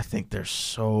into, but I think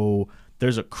there's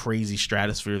a crazy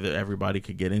stratosphere that everybody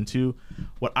could get into.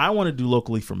 What I want to do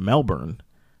locally for Melbourne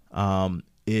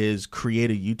is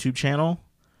create a YouTube channel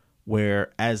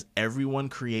where, as everyone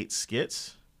creates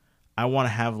skits, I want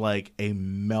to have like a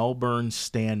Melbourne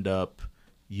stand-up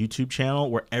YouTube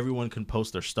channel where everyone can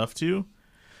post their stuff to,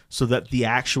 so that the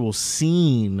actual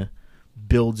scene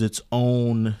builds its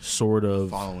own sort of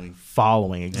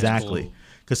following. Exactly.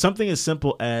 Because something as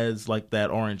simple as like that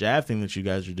Orange Ave thing that you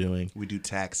guys are doing. We do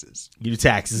taxes. You do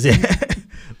taxes, yeah.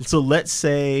 So let's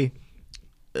say,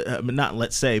 not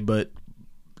let's say, but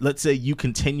let's say you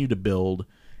continue to build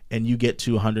and you get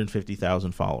to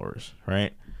 150,000 followers,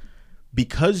 right?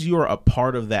 Because you're a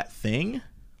part of that thing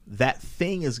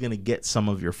is going to get some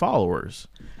of your followers.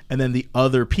 And then the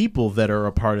other people that are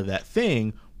a part of that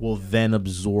thing will then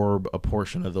absorb a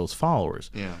portion of those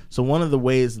followers. Yeah. So one of the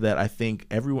ways that I think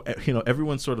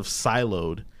everyone's sort of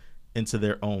siloed into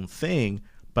their own thing,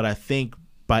 but I think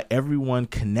by everyone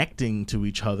connecting to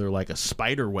each other like a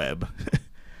spider web,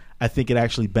 I think it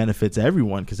actually benefits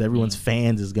everyone, because everyone's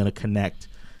fans is going to connect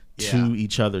to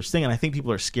each other's thing. And I think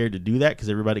people are scared to do that because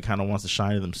everybody kind of wants to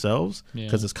shine to themselves,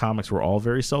 because as comics we're all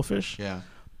very selfish. Yeah.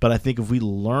 But I think if we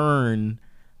learn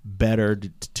better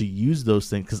to use those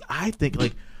things, because I think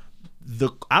like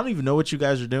I don't even know what you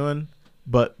guys are doing,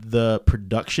 but the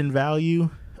production value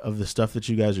of the stuff that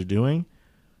you guys are doing,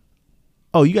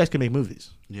 you guys can make movies.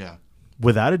 Yeah.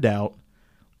 Without a doubt,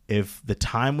 if the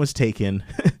time was taken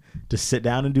to sit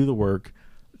down and do the work,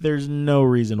 there's no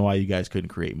reason why you guys couldn't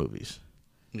create movies.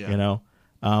 Yeah. You know?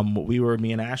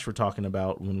 Me and Ash were talking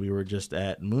about when we were just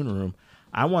at Moon Room,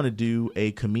 I want to do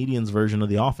a comedian's version of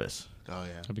The Office. Oh,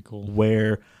 yeah. That'd be cool.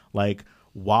 Where, like,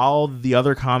 while the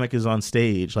other comic is on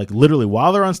stage, like, literally,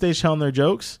 while they're on stage telling their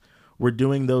jokes, we're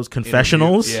doing those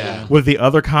confessionals with the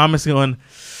other comics going,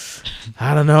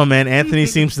 I don't know, man. Anthony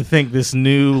seems to think this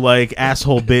new, like,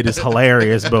 asshole bit is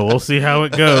hilarious, but we'll see how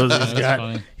it goes.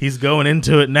 He's going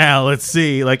into it now. Let's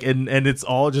see. Like, and it's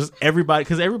all just everybody,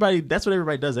 because that's what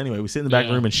everybody does anyway. We sit in the back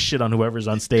room and shit on whoever's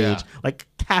on stage, like,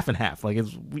 half and half. Like,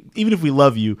 even if we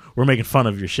love you, we're making fun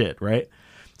of your shit, right?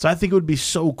 So I think it would be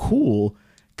so cool,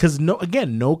 because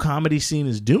no comedy scene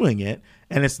is doing it,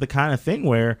 and it's the kind of thing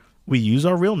where we use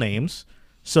our real names,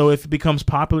 so if it becomes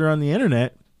popular on the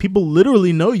internet, people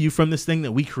literally know you from this thing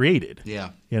that we created. Yeah.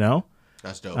 You know?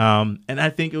 That's dope. And I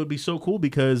think it would be so cool,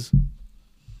 because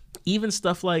even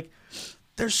stuff like,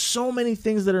 there's so many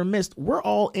things that are missed. We're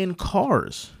all in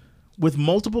cars with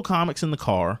multiple comics in the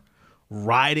car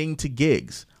riding to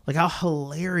gigs. Like, how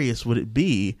hilarious would it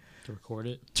be to record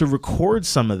it? To record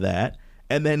some of that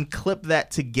and then clip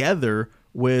that together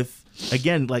with,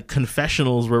 again, like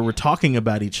confessionals where we're talking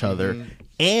about each other,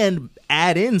 and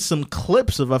add in some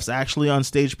clips of us actually on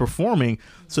stage performing,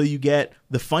 so you get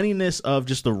the funniness of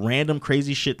just the random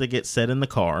crazy shit that gets said in the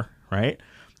car, right?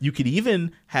 You could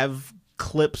even have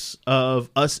clips of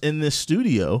us in this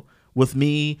studio with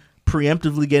me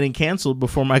preemptively getting canceled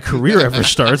before my career ever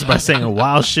starts by saying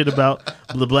wild shit about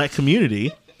the black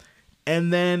community,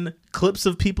 and then clips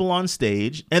of people on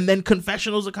stage, and then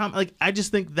confessionals of like, I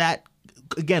just think that,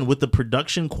 again, with the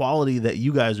production quality that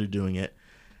you guys are doing it,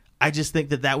 I just think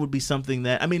that would be something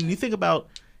that, I mean, you think about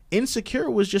Insecure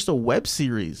was just a web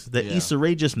series that Issa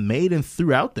Rae just made and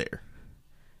threw out there.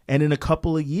 And in a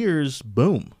couple of years,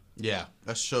 boom. Yeah,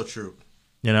 that's so true.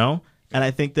 You know? And I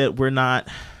think that we're not,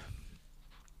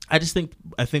 I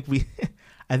think we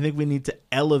need to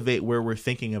elevate where we're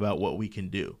thinking about what we can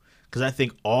do. Because I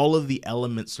think all of the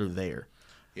elements are there.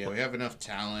 Yeah, we have enough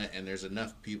talent, and there's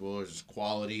enough people, there's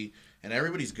quality, and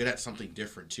everybody's good at something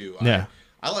different too. Yeah.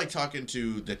 I like talking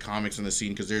to the comics in the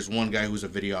scene, because there's one guy who's a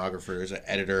videographer, there's an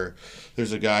editor,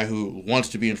 there's a guy who wants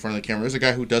to be in front of the camera, there's a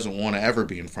guy who doesn't want to ever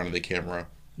be in front of the camera.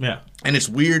 Yeah. And it's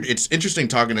weird, it's interesting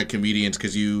talking to comedians,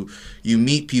 because you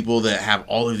meet people that have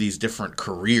all of these different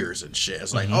careers and shit.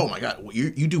 It's like, oh my God,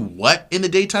 you do what in the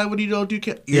daytime when you don't do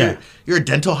you're a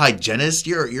dental hygienist,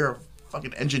 you're a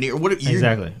fucking engineer.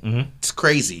 Exactly. It's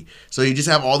crazy. So you just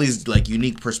have all these like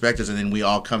unique perspectives, and then we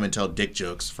all come and tell dick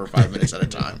jokes for 5 minutes at a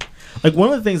time. Like,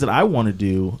 one of the things that I want to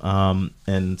do,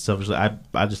 and selfishly,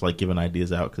 I just like giving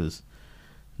ideas out because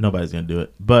nobody's gonna do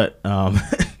it. But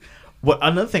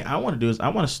another thing I want to do is I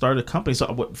want to start a company.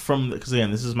 So because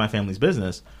again, this is my family's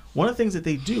business. One of the things that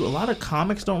they do, a lot of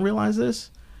comics don't realize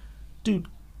this, dude.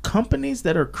 Companies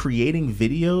that are creating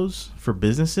videos for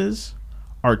businesses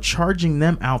are charging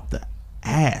them out the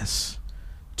ass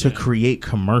to create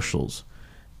commercials.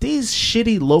 These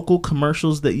shitty local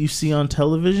commercials that you see on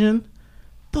television,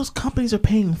 those companies are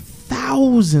paying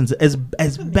thousands, as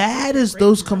bad as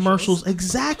those commercials.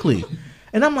 Exactly.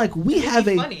 And I'm like, we have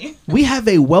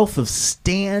a wealth of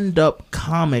stand-up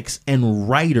comics and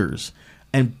writers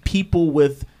and people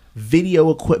with video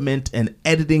equipment and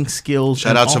editing skills.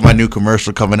 Shout out to my new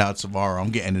commercial coming out tomorrow. I'm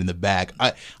getting in the bag.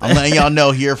 I'm letting y'all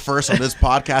know here first on this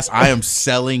podcast, I am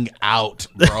selling out,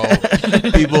 bro.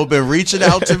 People have been reaching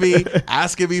out to me,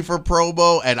 asking me for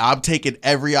promo, and I'm taking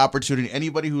every opportunity.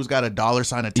 Anybody who's got a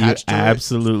 $sign attached to it.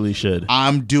 Absolutely should.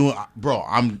 I'm doing, bro,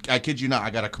 I kid you not,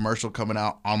 I got a commercial coming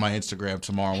out on my Instagram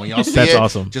tomorrow. When y'all see That's it,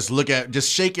 awesome. just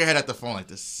shake your head at the phone like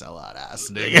this sellout ass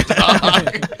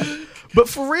nigga. But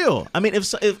for real, I mean,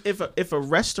 if a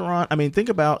restaurant, I mean, think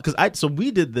about, so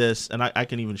we did this, and I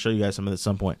can even show you guys some of it at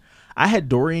some point. I had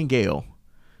Dorian Gale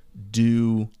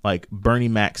do like Bernie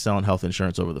Mac selling health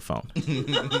insurance over the phone.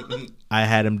 I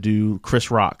had him do Chris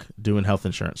Rock doing health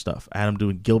insurance stuff. I had him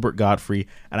doing Gilbert Gottfried,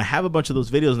 and I have a bunch of those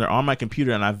videos, and they're on my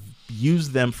computer, and I've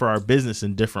used them for our business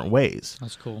in different ways.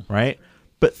 That's cool, right?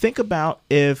 But think about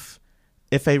if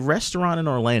a restaurant in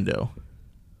Orlando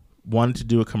wanted to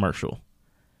do a commercial.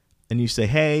 And you say,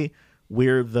 hey,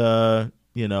 we're the,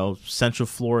 Central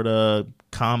Florida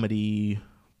comedy,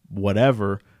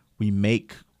 whatever. We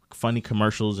make funny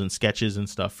commercials and sketches and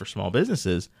stuff for small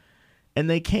businesses. And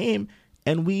they came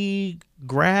and we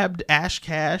grabbed Ash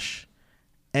Cash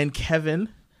and Kevin.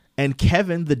 And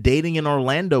Kevin, the dating in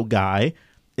Orlando guy,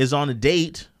 is on a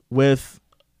date with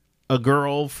a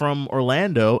girl from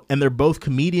Orlando, and they're both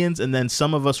comedians, and then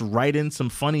some of us write in some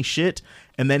funny shit,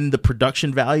 and then the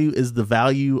production value is the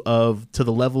value to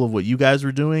the level of what you guys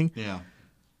were doing. Yeah.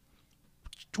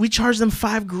 We charge them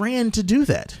 $5,000 to do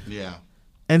that. Yeah.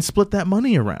 And split that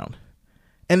money around.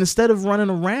 And instead of running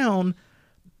around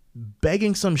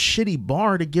begging some shitty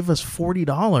bar to give us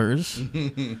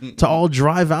 $40 to all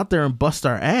drive out there and bust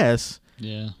our ass.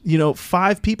 Yeah.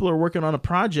 5 people are working on a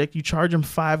project. You charge them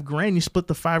 $5,000. You split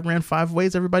the $5,000 5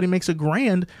 ways. Everybody makes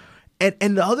 $1,000.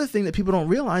 And the other thing that people don't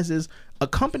realize is a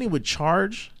company would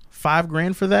charge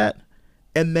 $5,000 for that,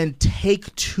 and then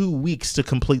take 2 weeks to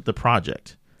complete the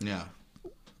project. Yeah.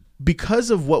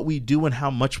 Because of what we do and how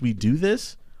much we do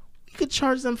this, we could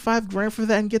charge them $5,000 for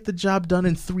that and get the job done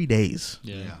in 3 days.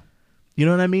 Yeah. You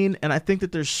know what I mean? And I think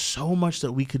that there's so much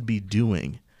that we could be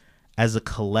doing as a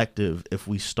collective if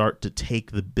we start to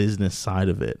take the business side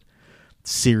of it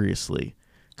seriously.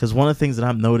 Because one of the things that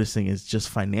I'm noticing is just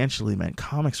financially, man,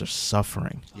 comics are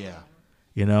suffering. Yeah.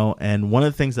 And one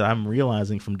of the things that I'm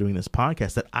realizing from doing this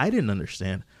podcast that I didn't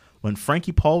understand when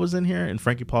Frankie Paul was in here, and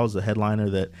Frankie Paul is the headliner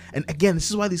and again,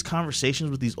 this is why these conversations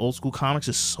with these old school comics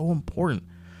is so important.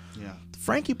 Yeah.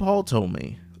 Frankie Paul told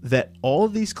me that all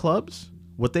of these clubs,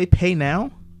 what they pay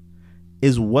now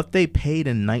is what they paid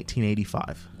in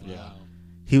 1985. Yeah.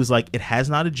 He was like, it has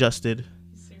not adjusted,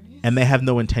 and they have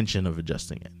no intention of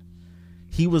adjusting it.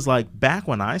 He was like, back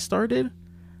when I started,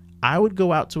 I would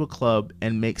go out to a club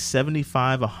and make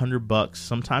 $75, $100,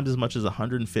 sometimes as much as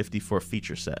 $150 for a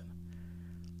feature set.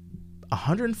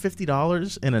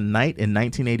 $150 in a night in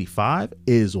 1985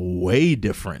 is way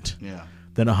different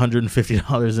than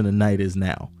 $150 in a night is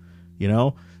now.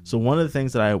 So one of the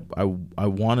things that I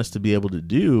want us to be able to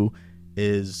do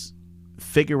is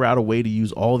figure out a way to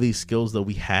use all these skills that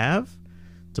we have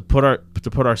to put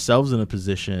ourselves in a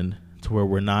position to where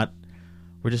we're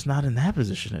just not in that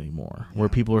position anymore, where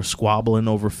people are squabbling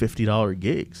over $50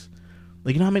 gigs.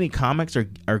 Like, how many comics are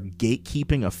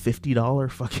gatekeeping a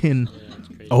 $50 fucking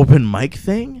open mic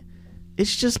thing?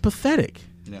 It's just pathetic.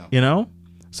 Yeah.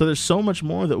 So there's so much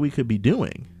more that we could be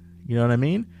doing. You know what I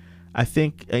mean? I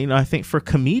think for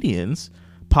comedians,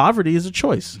 poverty is a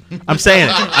choice. I'm saying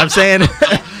it.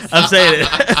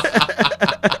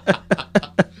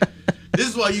 This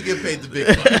is why you get paid the big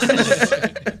bucks.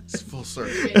 It's full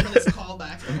circle.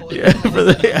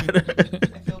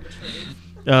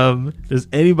 Does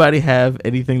anybody have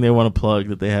anything they want to plug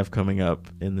that they have coming up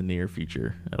in the near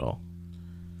future at all?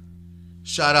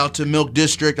 Shout out to Milk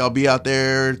District. I'll be out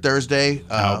there Thursday.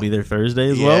 I'll be there Thursday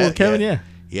as well with Kevin. Yeah.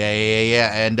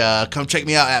 And come check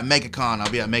me out at MegaCon.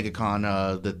 I'll be at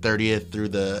MegaCon the 30th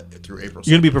through April 2nd.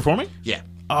 You're gonna be performing? Yeah.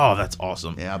 Oh, that's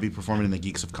awesome. Yeah, I'll be performing in the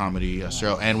Geeks of Comedy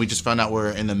show, and we just found out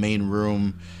we're in the main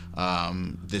room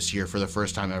this year for the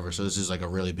first time ever. So this is like a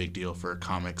really big deal for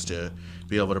comics to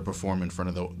be able to perform in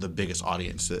front of the biggest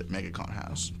audience that MegaCon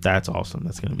has. That's awesome.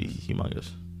 That's gonna be humongous.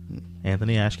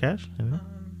 Anthony Ashcash?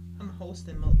 I'm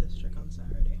hosting Milk District on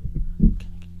Saturday.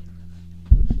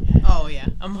 Oh yeah,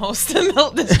 I'm hosting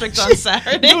Milk District on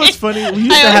Saturday. You know what's funny? We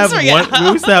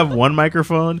used to have one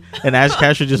microphone, and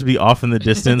Ashcash would just be off in the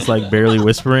distance, like barely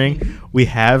whispering. We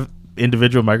have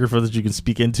individual microphones that you can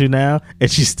speak into now, and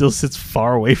she still sits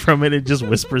far away from it and just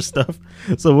whispers stuff.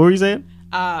 So what were you saying?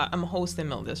 I'm hosting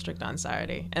Milk District on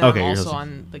Saturday, and I'm also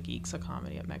on the Geeks of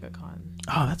Comedy at MegaCon.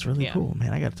 Oh, that's really cool,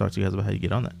 man. I got to talk to you guys about how you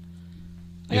get on that.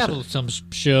 I got some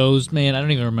shows, man. I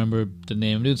don't even remember the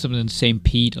name. I'm doing something in St.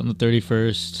 Pete on the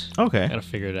 31st. Okay. I gotta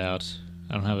figure it out.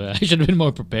 I don't have it. I should have been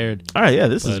more prepared. All right, yeah,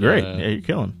 this is great. Yeah, you're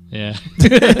killing. Yeah.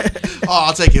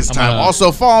 I'll take his time.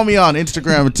 Also, follow me on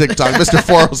Instagram and TikTok, Mr.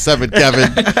 407 Kevin.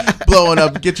 Blowing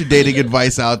up. Get your dating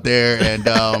advice out there,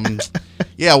 and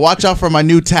yeah, watch out for my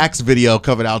new tax video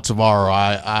coming out tomorrow.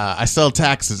 I sell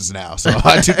taxes now, so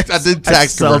I do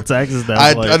tax. Taxes now.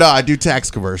 I do tax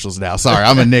commercials now. Sorry,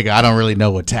 I'm a nigga. I don't really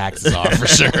know what taxes are for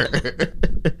sure.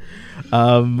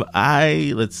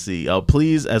 Let's see.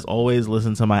 Please, as always,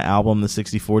 listen to my album, The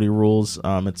 60/40 Rules.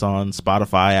 It's on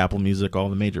Spotify, Apple Music, all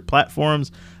the major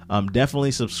platforms.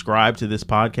 Definitely subscribe to this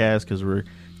podcast because we're,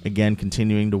 again,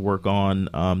 continuing to work on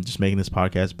just making this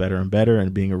podcast better and better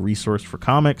and being a resource for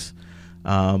comics.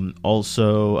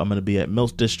 Also, I'm going to be at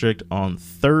Mills District on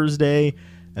Thursday,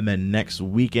 and then next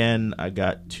weekend I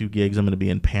got 2 gigs. I'm going to be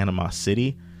in Panama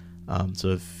City. So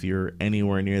if you're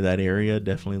anywhere near that area,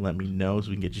 definitely let me know so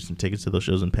we can get you some tickets to those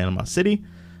shows in Panama City.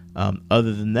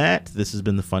 Other than that, this has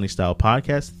been the Funny Style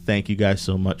Podcast. Thank you guys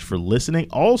so much for listening.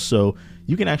 Also,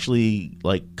 you can actually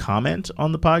comment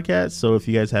on the podcast. So if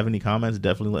you guys have any comments,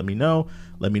 definitely let me know.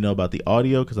 Let me know about the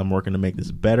audio because I'm working to make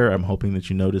this better. I'm hoping that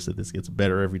you notice that this gets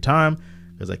better every time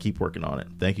because I keep working on it.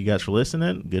 Thank you guys for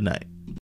listening. Good night.